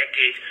and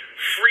decades.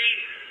 Free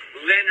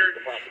Leonard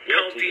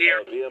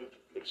Peltier. Them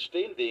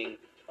extending...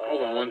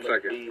 Hold on 1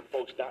 second. The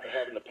folks not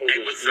having to pay Hey,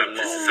 their what's student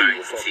up? This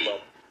loans. is Ice-T. What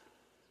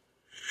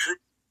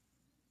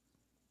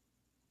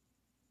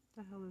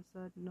the hell is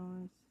that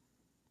noise?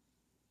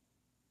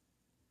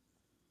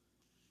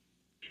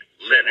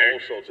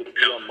 Also to the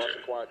Elon Musk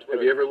acquired Twitter.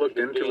 Have you ever looked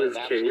into Being his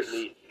case?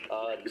 absolutely,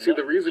 You see,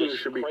 the reason you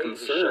just should be crazy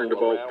concerned show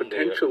about around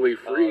potentially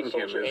there. freeing him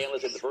Social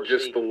analyst and is diversity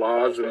just the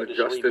laws and the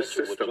strategist Lee justice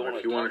Mitchell will system. join If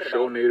us you want to talking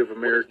show about Native what is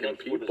American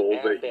next, what is people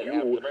after that that you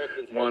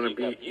African-Americans want to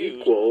actually be got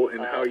used, equal in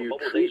how the you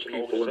treat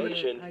mobilization people, and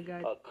organization, I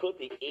got could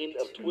the end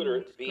of too Twitter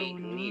much be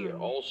going near?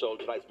 on. Also,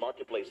 tonight's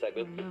marketplace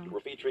segment,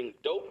 we're featuring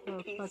Dope Oh,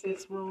 fuck, Pieces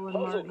it's Roland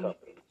Puzzle Martin.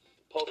 Company.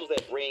 Puzzles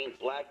that bring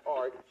black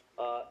art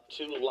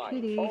to life.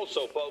 Kitty.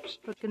 Also, folks,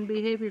 Fucking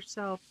behave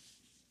yourself.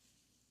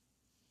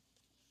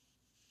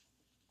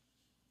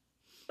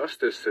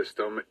 justice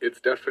system,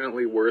 it's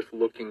definitely worth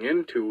looking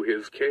into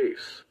his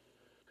case.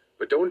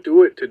 But don't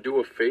do it to do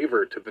a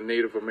favor to the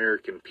Native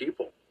American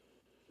people.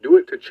 Do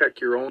it to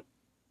check your own.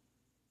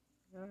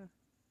 Yeah.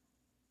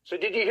 So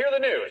did you hear the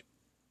news?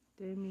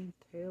 Damian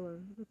Taylor.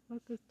 Who the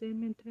fuck is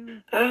Damian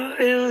Taylor? I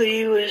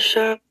really wish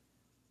I...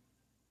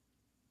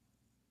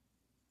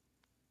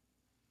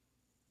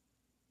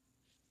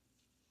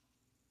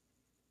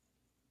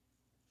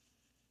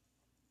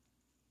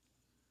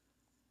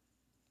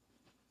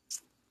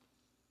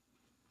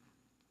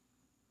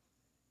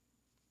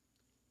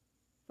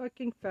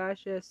 Fucking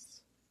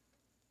fascists.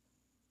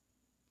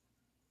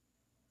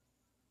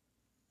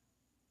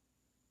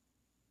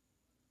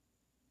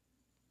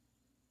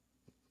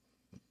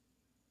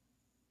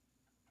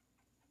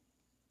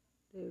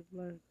 They've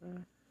learned, oh,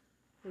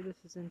 this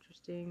is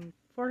interesting.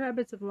 4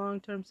 habits of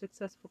long-term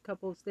successful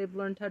couples. They've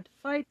learned how to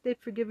fight. They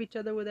forgive each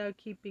other without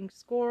keeping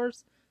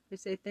scores. They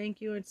say thank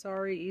you and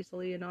sorry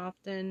easily and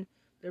often.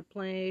 They're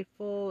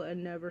playful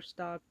and never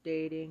stop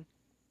dating.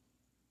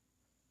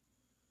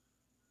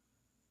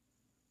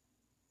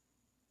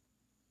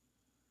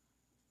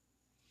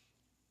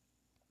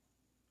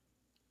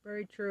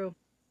 Very true.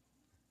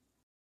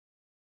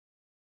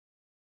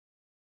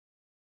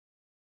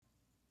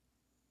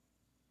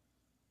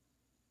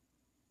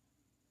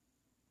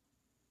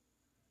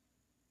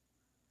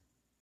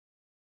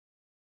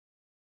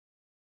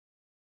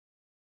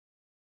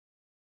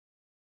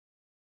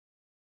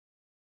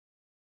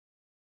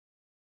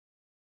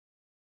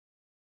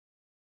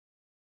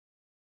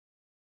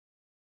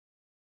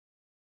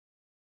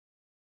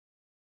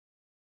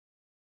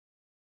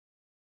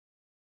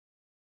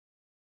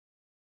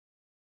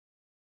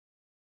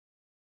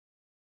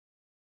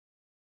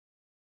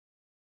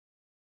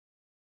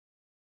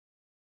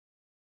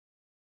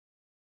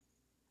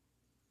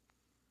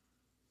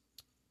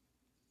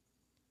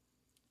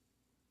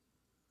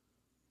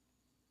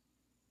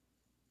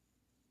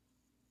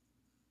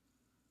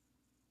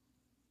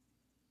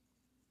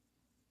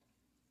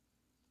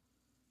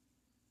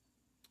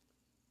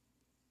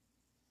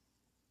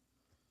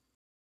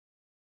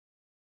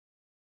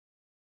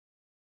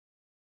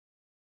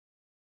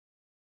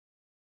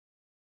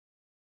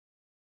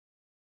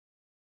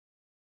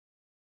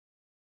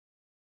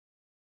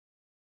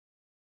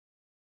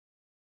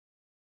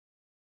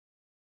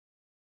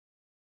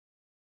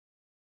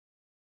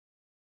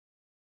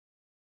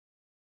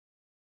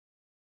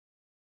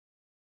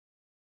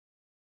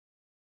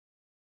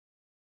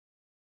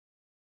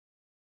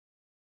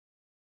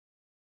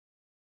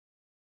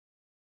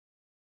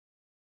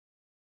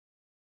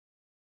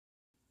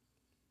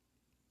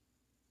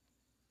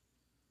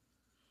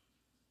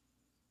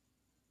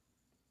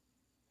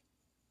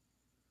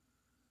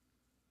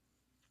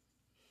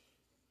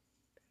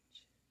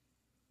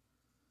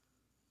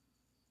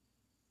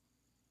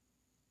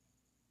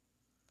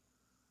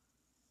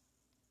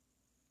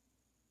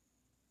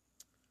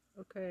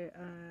 Okay,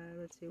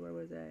 let's see, where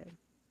was I?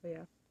 Oh,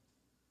 yeah.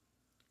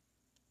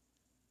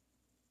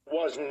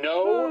 Was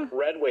no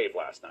red wave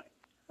last night.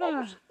 Well, it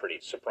was a pretty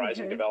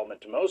surprising Okay.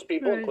 development to most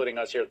people, Right. including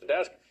us here at the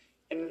desk.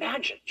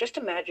 Just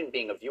imagine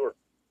being a viewer.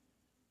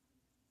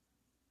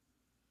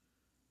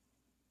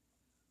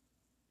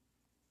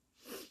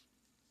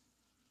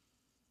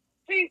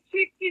 Hey,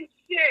 chicken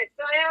shit.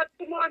 I have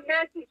some more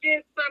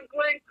messages from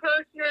Glenn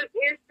Kirshner's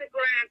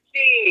Instagram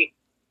feed.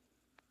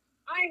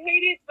 I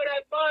hate it, but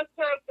I boss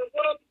hope the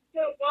world is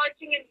still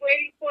watching and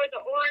waiting for the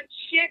orange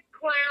shit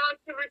clown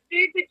to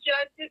receive the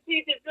justice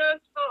he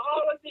deserves for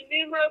all of the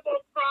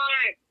innumerable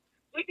crimes.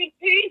 We've been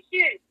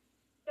patient.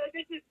 So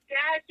this is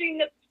dashing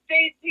the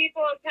state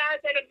people have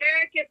had that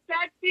America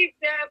sets the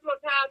example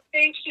of how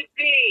things should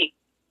be.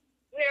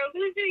 We are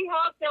losing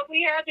hope that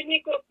we have an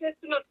equal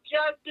system of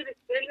justice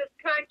in this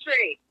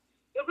country.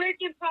 The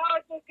rich and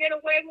powerful get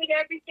away with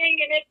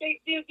everything, and if they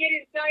do get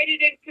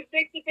indicted and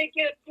convicted, they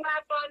get a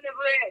slap on the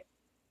wrist.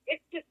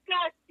 It's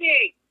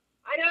disgusting.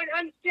 I don't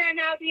understand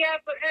how the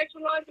upper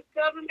echelons of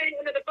government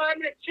and the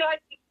Department of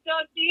Justice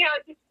don't see how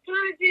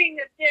discouraging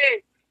this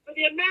is for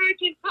the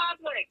American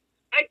public.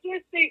 I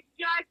guess they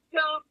just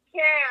don't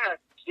care.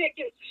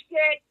 Chicken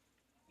shit.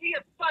 Be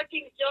a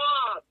fucking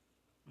job.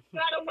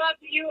 Gotta love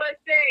the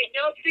USA.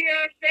 No fear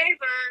or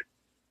favor.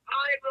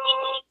 I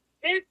roll.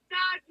 This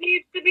dog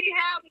needs to be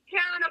held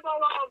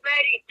accountable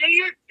already. Do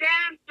your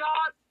damn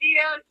job,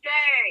 DOJ.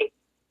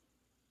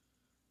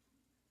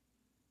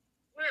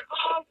 We're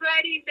all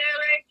ready,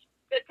 Merrick.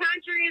 The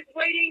country is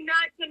waiting,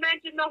 not to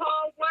mention the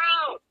whole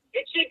world.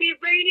 It should be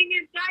raining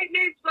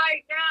indictments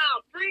right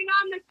now. Bring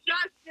on the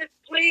justice,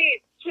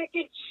 please.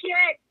 Chicken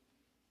shit.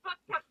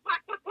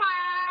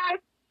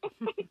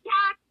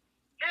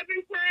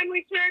 Every time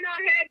we turn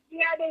our heads the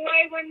other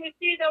way, when we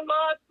see the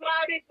law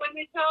flouted, when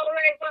we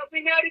tolerate what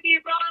we know to be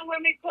wrong,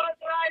 when we close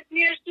our eyes and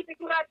ears to the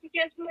collapse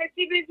against who are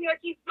too busy or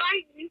too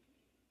frightened,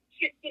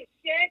 chicken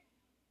shit.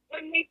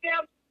 When we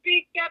fail to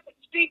speak up and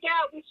speak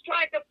out, we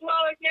strike a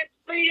blow against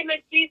freedom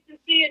and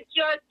decency and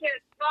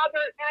justice.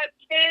 Robert F.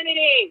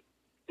 Kennedy.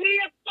 Do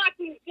your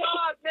fucking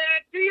job,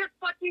 man. Do your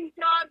fucking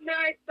job,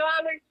 Mary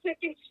Darling.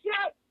 Chicken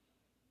shit.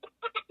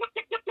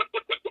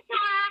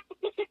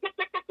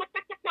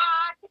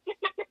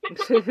 To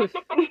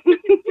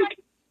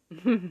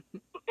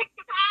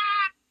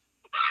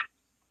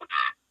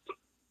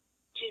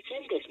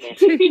send this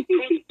message,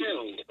 press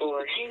pound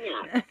or hang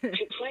up.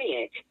 To play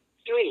it,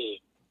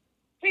 3.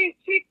 Hey,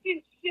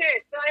 chicken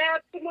shit. I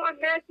have some more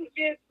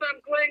messages from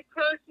Glenn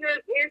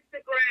Kirshner's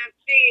Instagram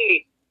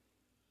feed.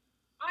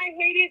 I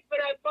hate it,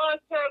 but I boss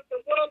hope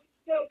the world is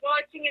still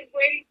watching and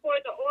waiting for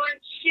the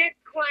orange shit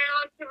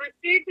clown to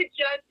receive the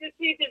justice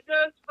he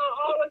deserves for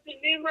all of the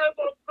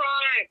innumerable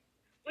crimes.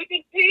 We've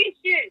been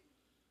patient.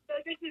 So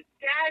this is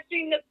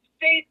dashing the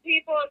state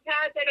people have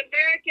had that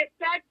America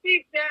sets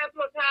the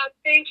example of how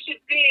things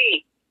should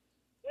be.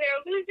 We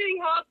are losing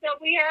hope that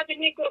we have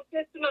an equal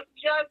system of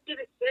justice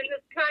in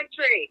this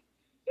country.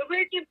 The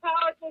rich and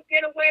powerful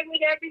get away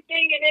with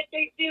everything, and if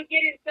they do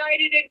get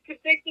indicted and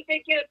convicted,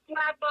 they get a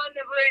slap on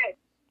the wrist.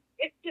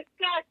 It's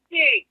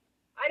disgusting.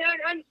 I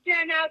don't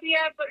understand how the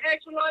upper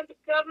echelons of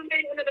government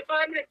and the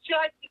Department of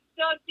Justice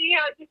don't see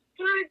how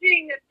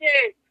discouraging this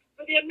is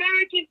for the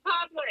American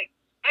public.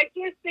 I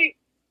guess they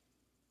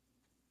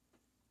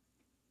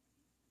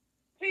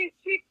pay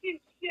chicken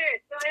shit.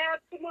 I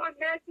have some more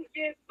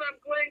messages from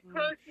Glenn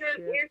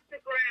Kirshner's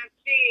Instagram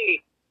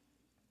feed.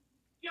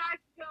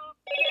 Just don't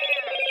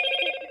care.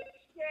 Chicken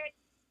shit.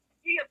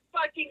 Be a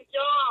fucking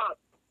dog.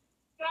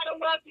 Gotta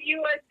love the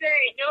USA.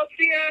 No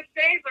fear or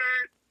favor.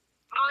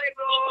 I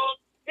roll.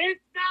 This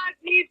dog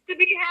needs to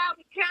be held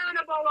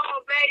accountable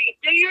already.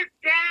 Do your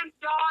damn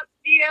job,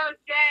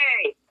 DOJ.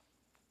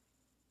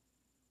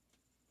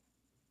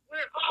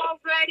 We're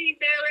already,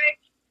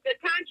 Merrick. The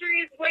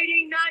country is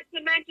waiting, not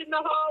to mention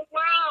the whole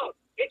world.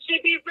 It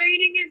should be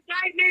raining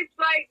indictments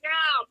right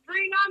now.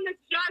 Bring on the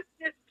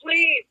justice,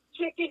 please.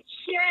 Chicken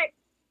shit.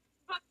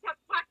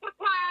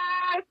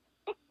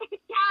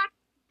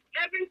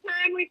 Every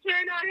time we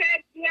turn our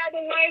heads the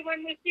other way,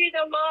 when we see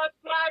the law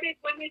flouted,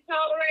 when we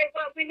tolerate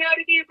what we know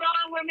to be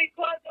wrong, when we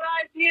close our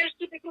eyes and ears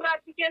to the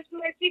collapse against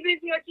relative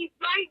or keep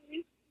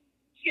fighting,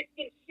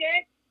 chicken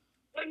shit.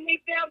 When we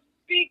fail to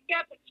speak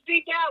up and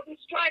speak out, we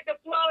strike a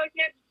blow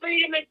against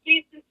freedom and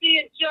decency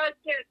and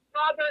justice.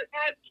 Robert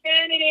F.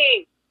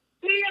 Kennedy.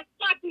 Do your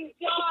fucking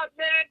job,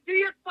 man. Do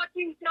your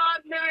fucking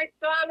job, Mary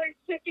Darling.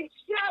 Chicken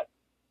shit.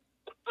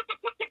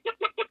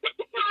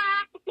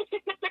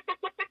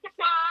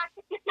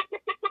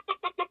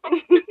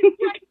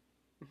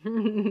 To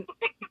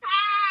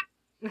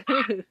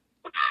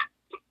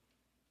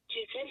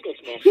send this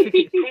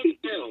message, press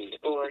pound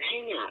or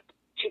hang up.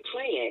 To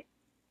play it,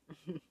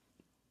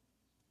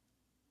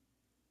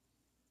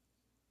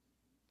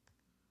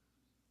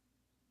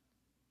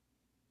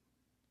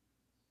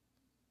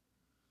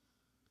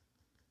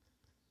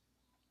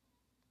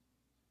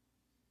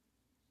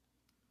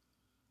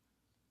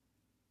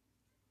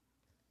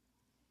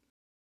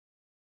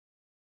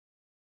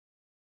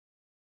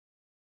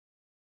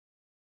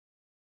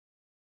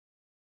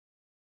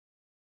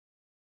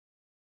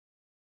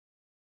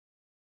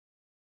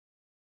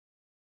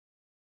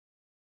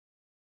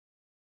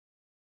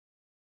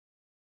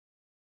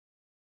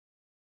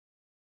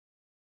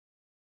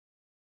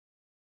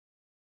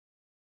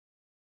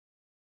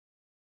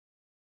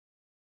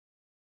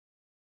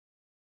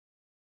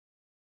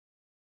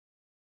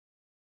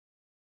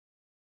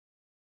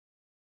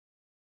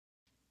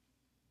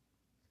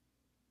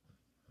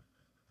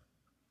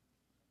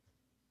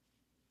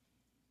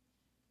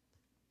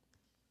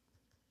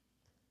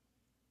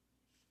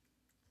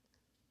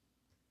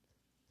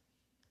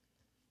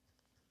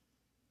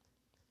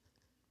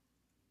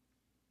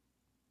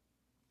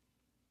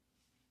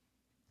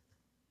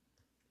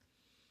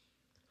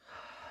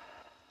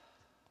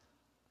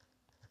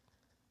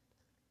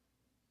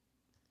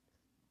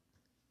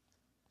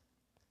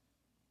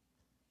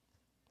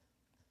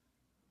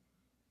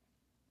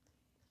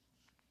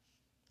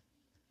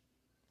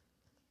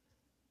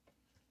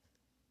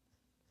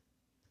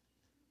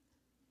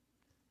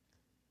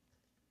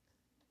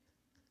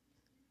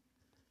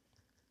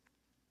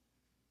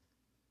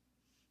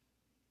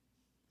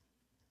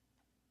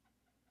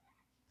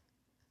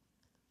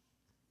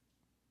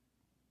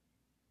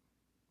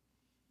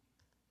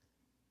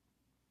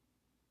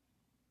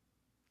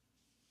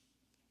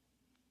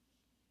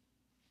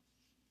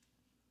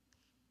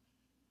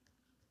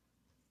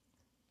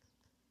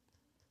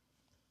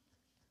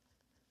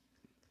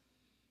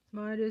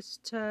 Midas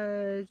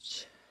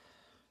Touch,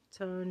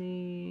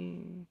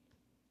 Tony,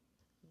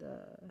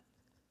 the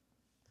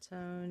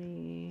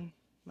Tony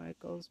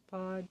Michaels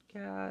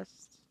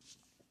podcast.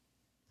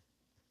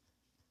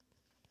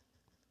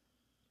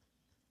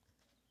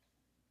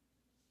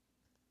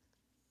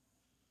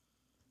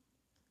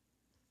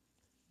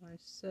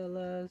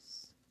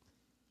 Marcellus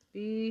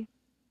B.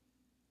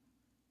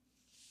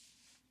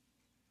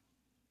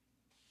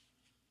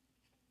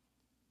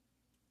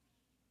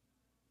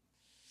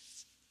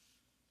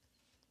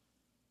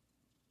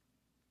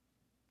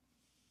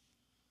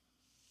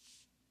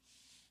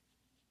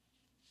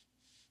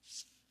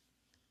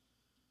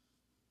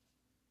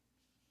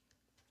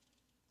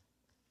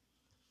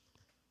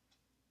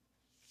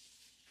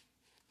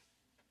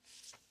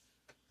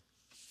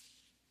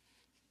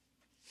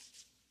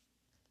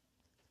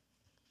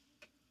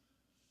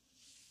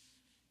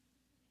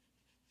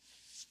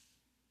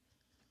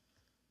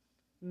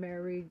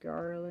 Mary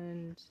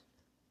Garland.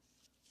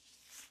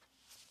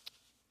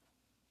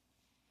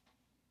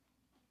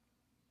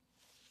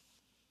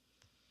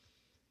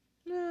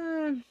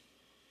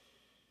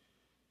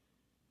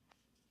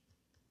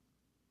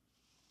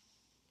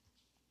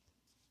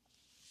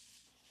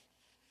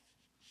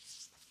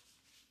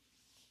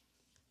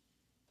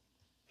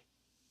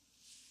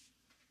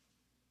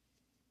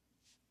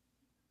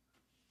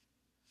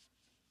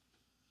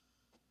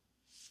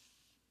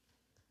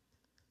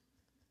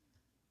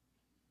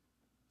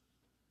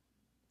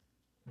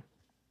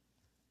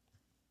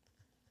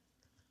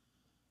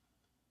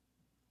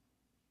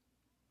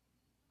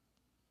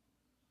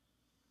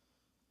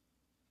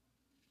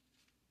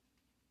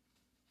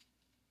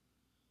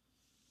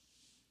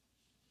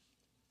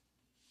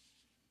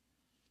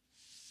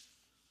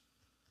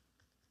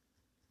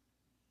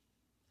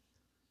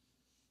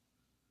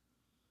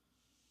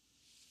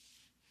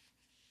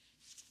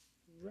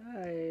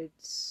 Right.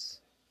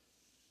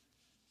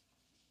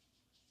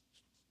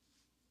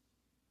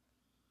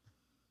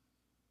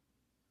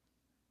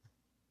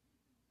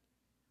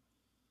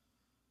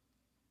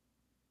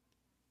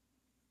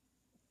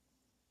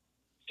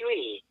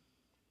 Three.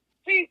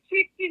 Hey,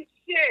 chicken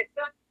shit.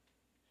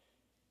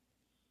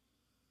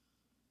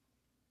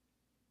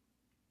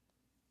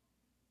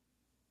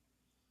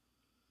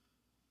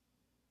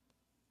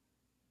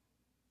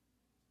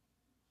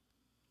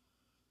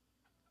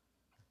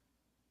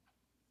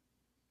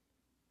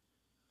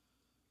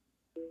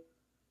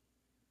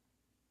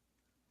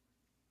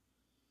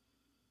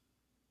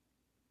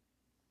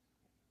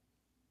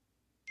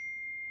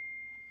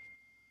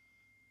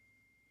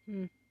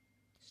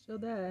 Still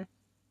there.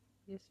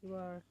 Yes, you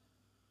are.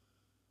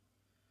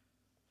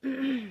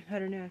 I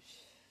don't know.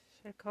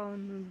 Should I call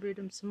him and read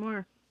him some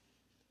more?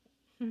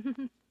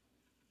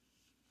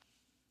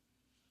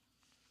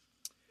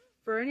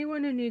 For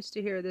anyone who needs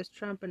to hear this,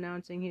 Trump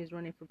announcing he's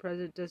running for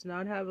president does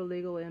not have a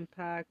legal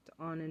impact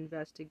on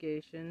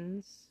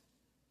investigations.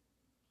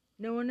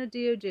 No one at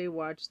DOJ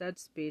watched that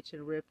speech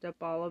and ripped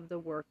up all of the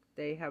work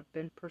they have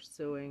been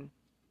pursuing.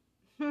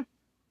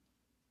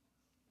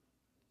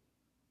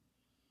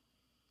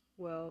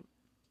 Well,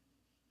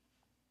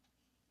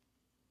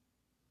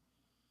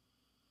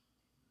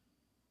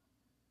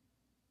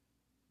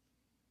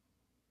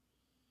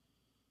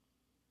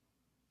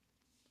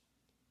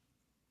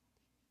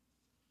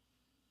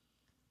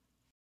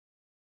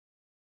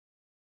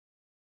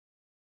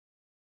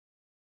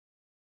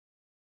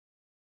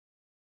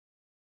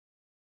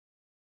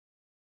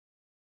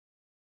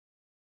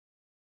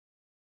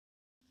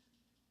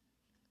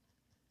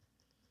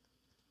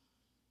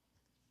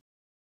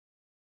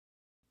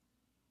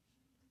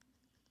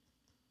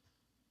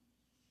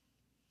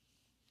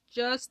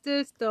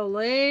 justice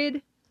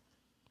delayed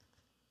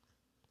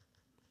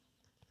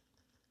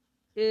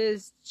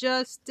is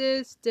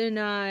justice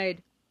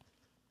denied.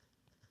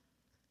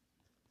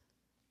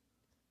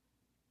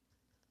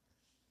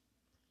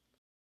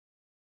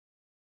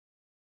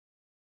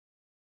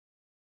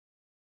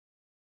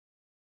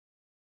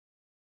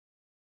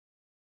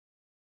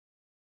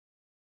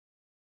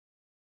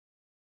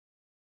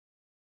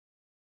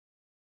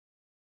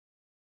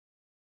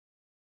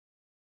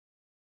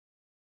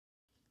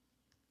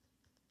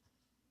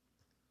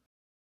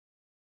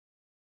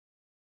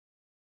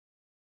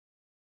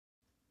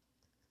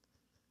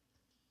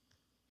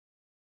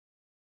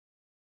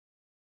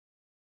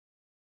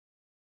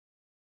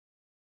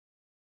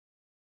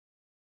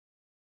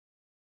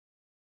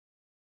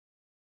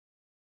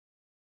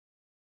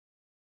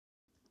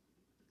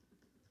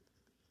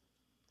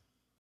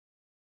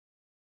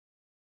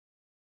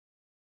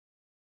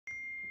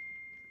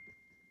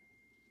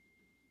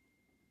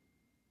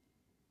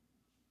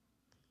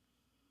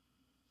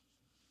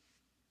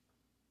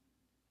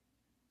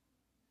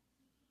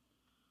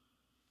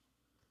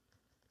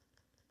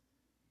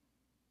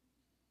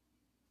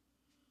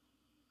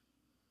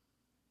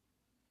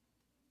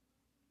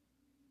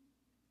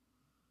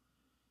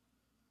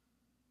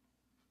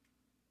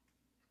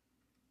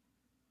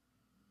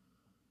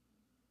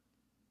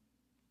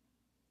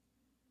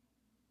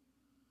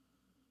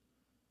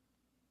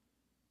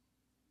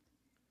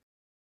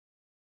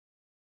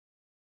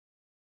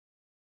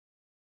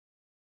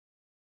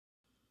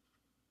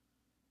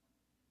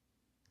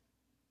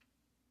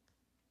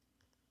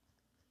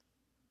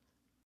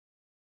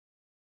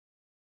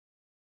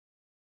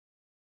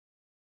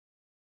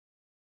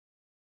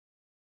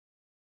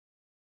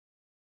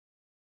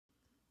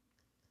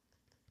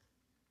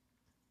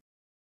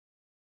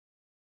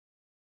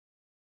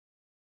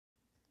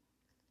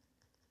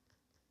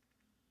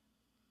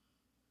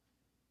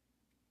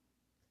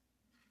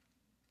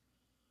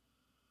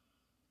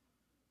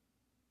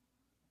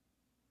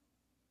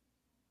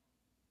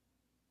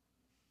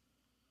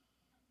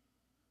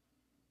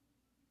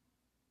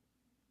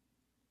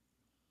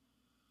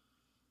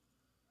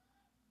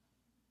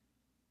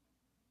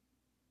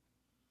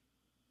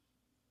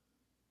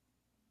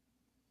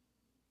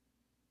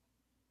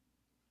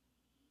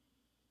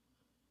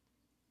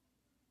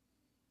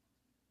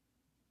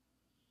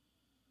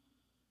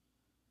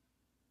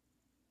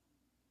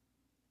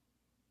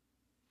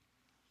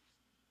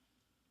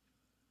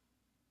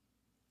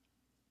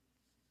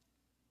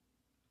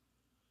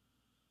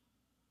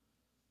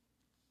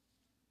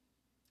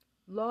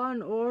 Law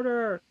and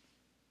order.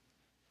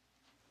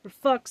 For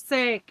fuck's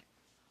sake.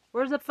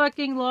 Where's the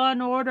fucking law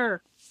and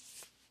order?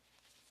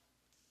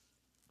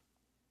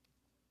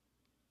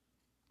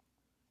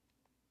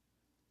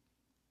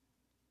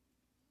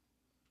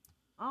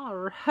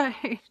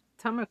 Alright.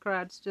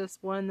 Democrats just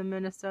won the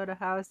Minnesota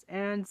House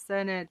and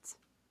Senate.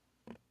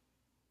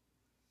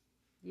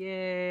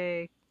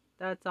 Yay.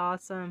 That's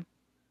awesome.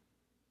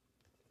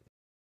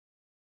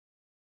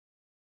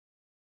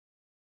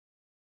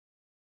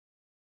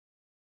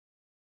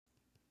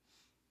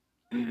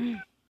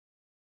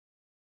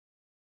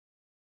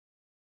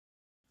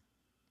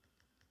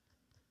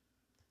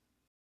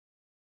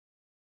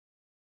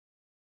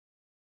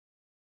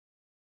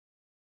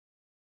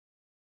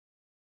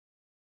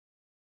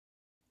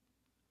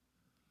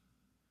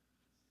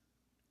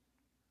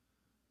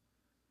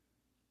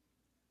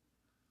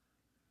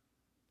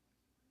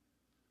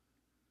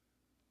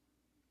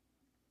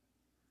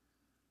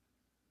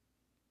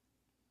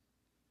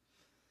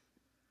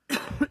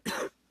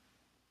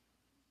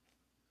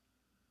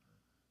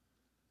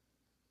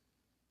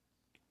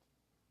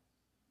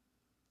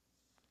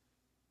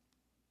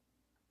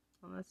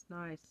 Oh, that's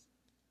nice.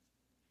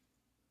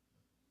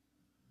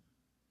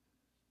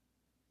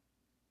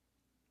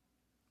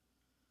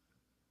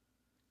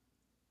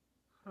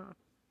 Huh.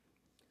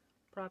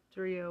 Prop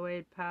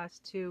 308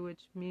 passed too,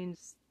 which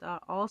means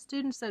that all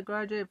students that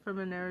graduate from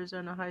an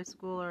Arizona high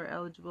school are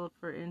eligible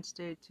for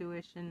in-state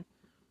tuition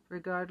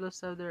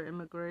regardless of their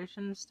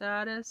immigration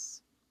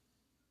status.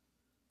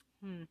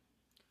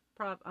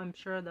 I'm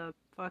sure the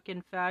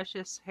fucking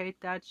fascists hate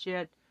that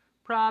shit.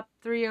 Prop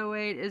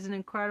 308 is an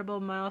incredible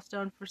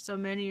milestone for so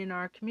many in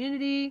our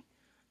community.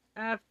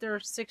 After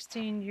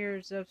 16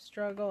 years of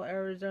struggle,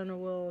 Arizona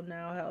will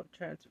now help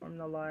transform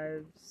the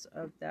lives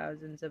of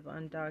thousands of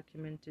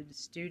undocumented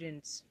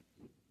students.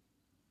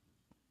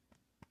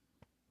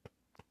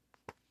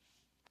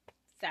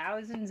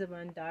 Thousands of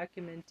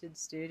undocumented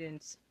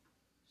students.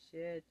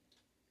 Shit.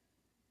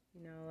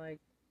 You know, like,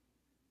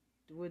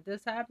 would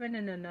this happen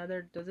in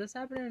another, does this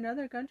happen in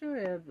another country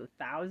where you have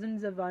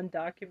thousands of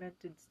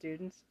undocumented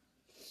students?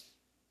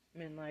 I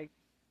mean, like,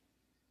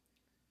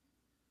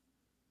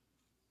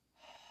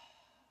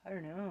 I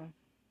don't know.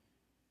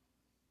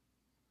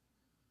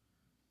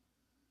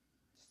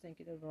 Just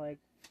thinking of, like,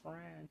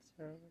 France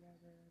or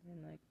whatever. I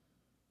mean, like,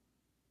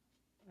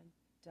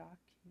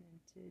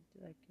 undocumented,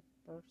 like,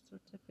 a birth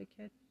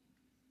certificate.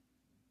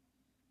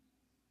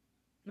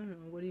 I don't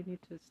know, what do you need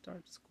to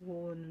start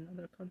school in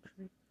another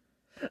country?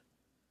 I'm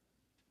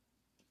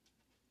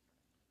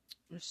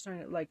just trying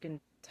to, like, in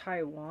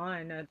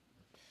Taiwan, it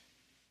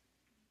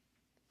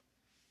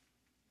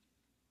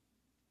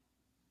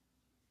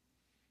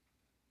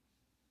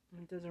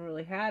doesn't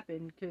really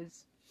happen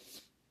because,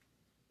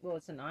 well,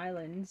 it's an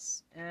island,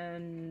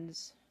 and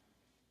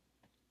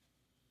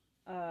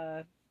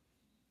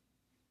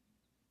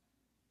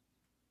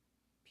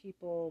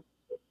people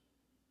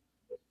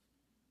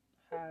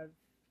have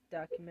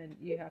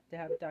you have to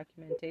have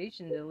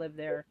documentation to live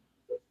there.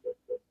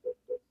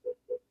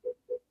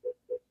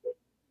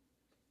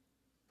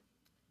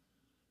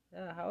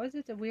 How is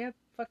it that we have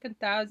fucking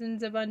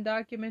thousands of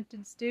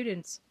undocumented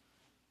students?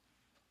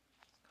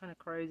 It's kind of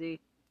crazy,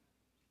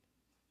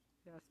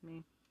 if you ask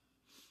me.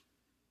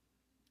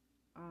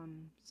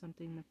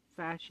 Something the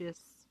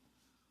fascists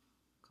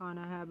kind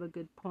of have a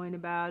good point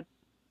about.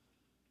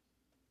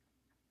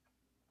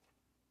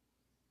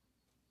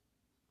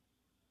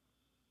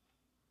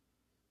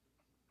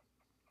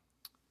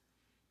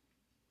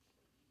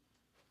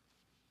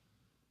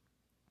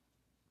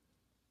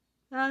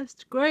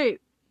 That's great,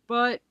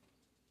 but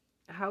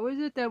how is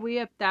it that we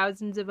have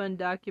thousands of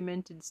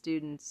undocumented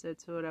students?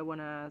 That's what I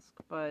want to ask,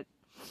 but,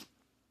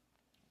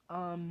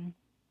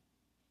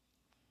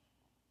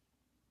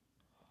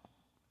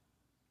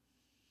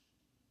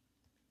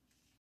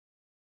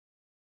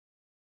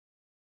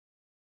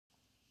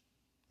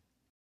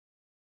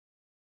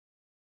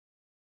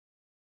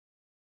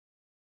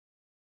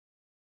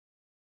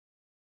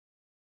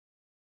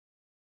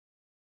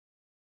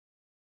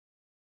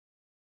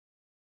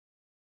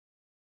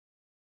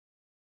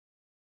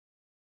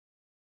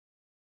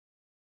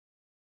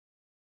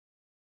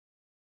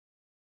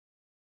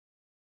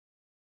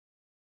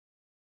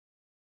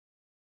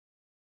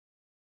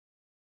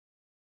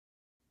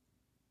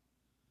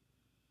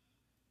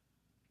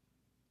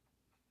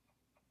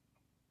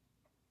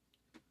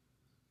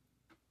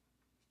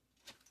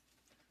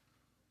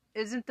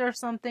 isn't there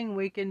something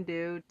we can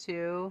do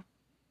to,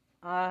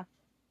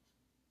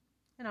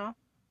 you know,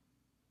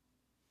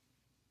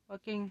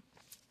 fucking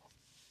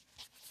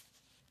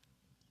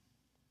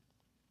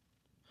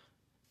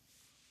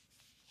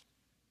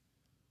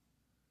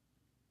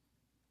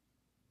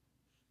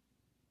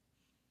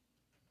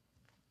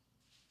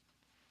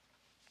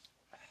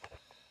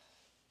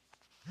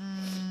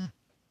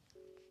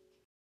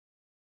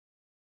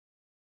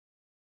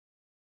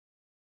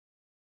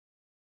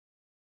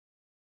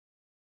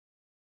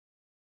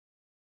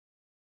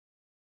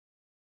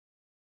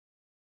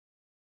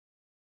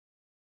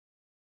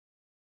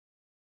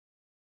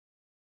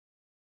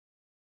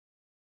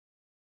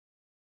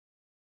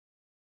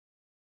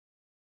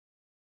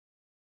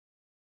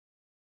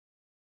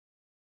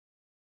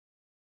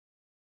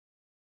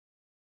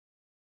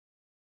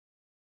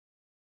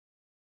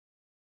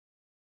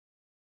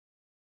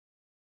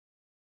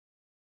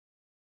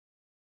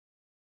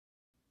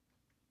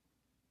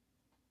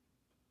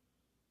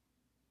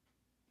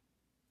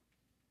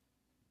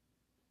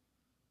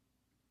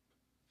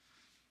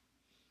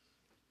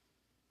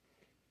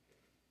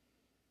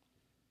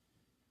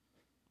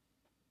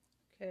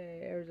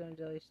Okay, Arizona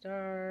Daily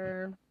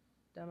Star.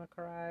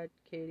 Democrat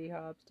Katie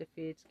Hobbs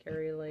defeats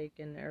Kari Lake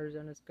in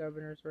Arizona's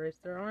governor's race.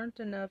 There aren't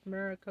enough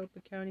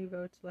Maricopa County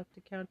votes left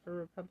to count for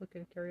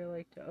Republican Kari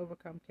Lake to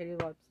overcome Katie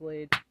Hobbs'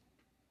 lead.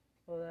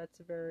 Well, that's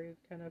very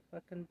kind of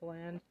fucking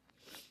bland.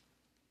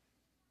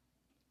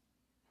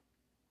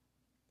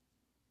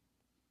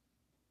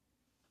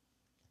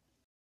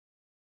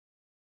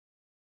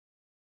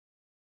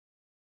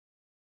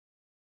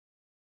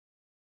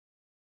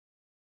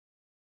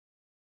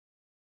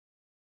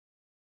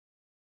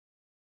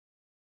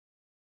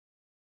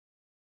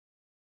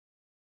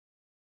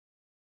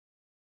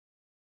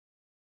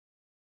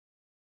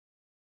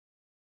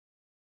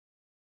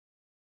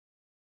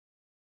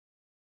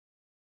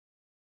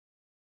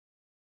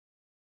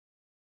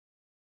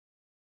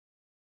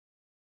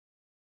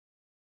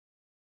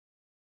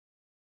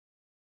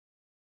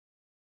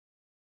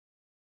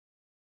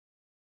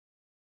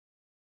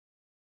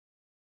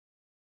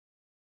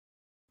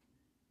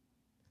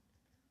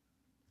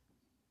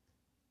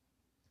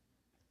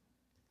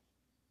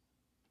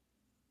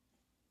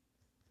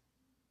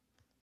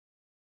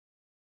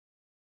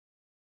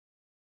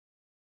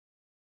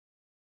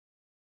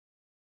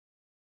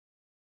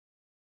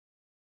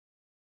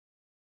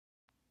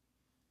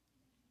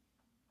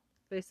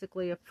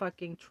 Basically a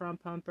fucking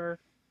Trump humper.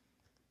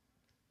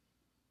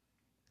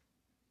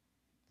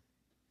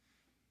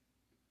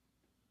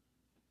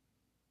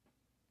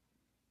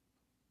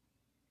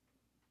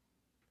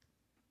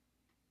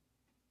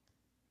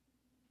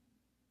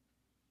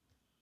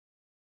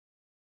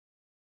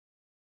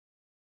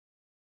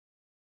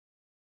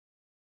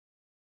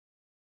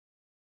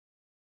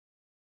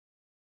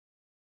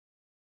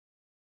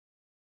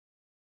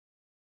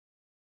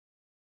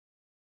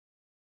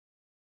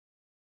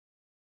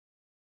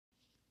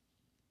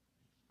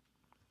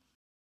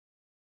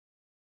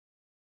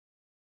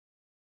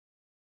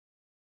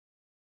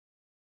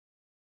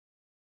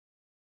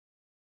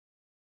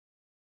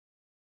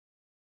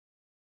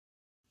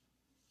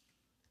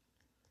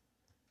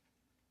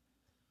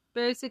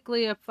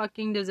 Basically a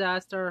fucking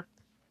disaster.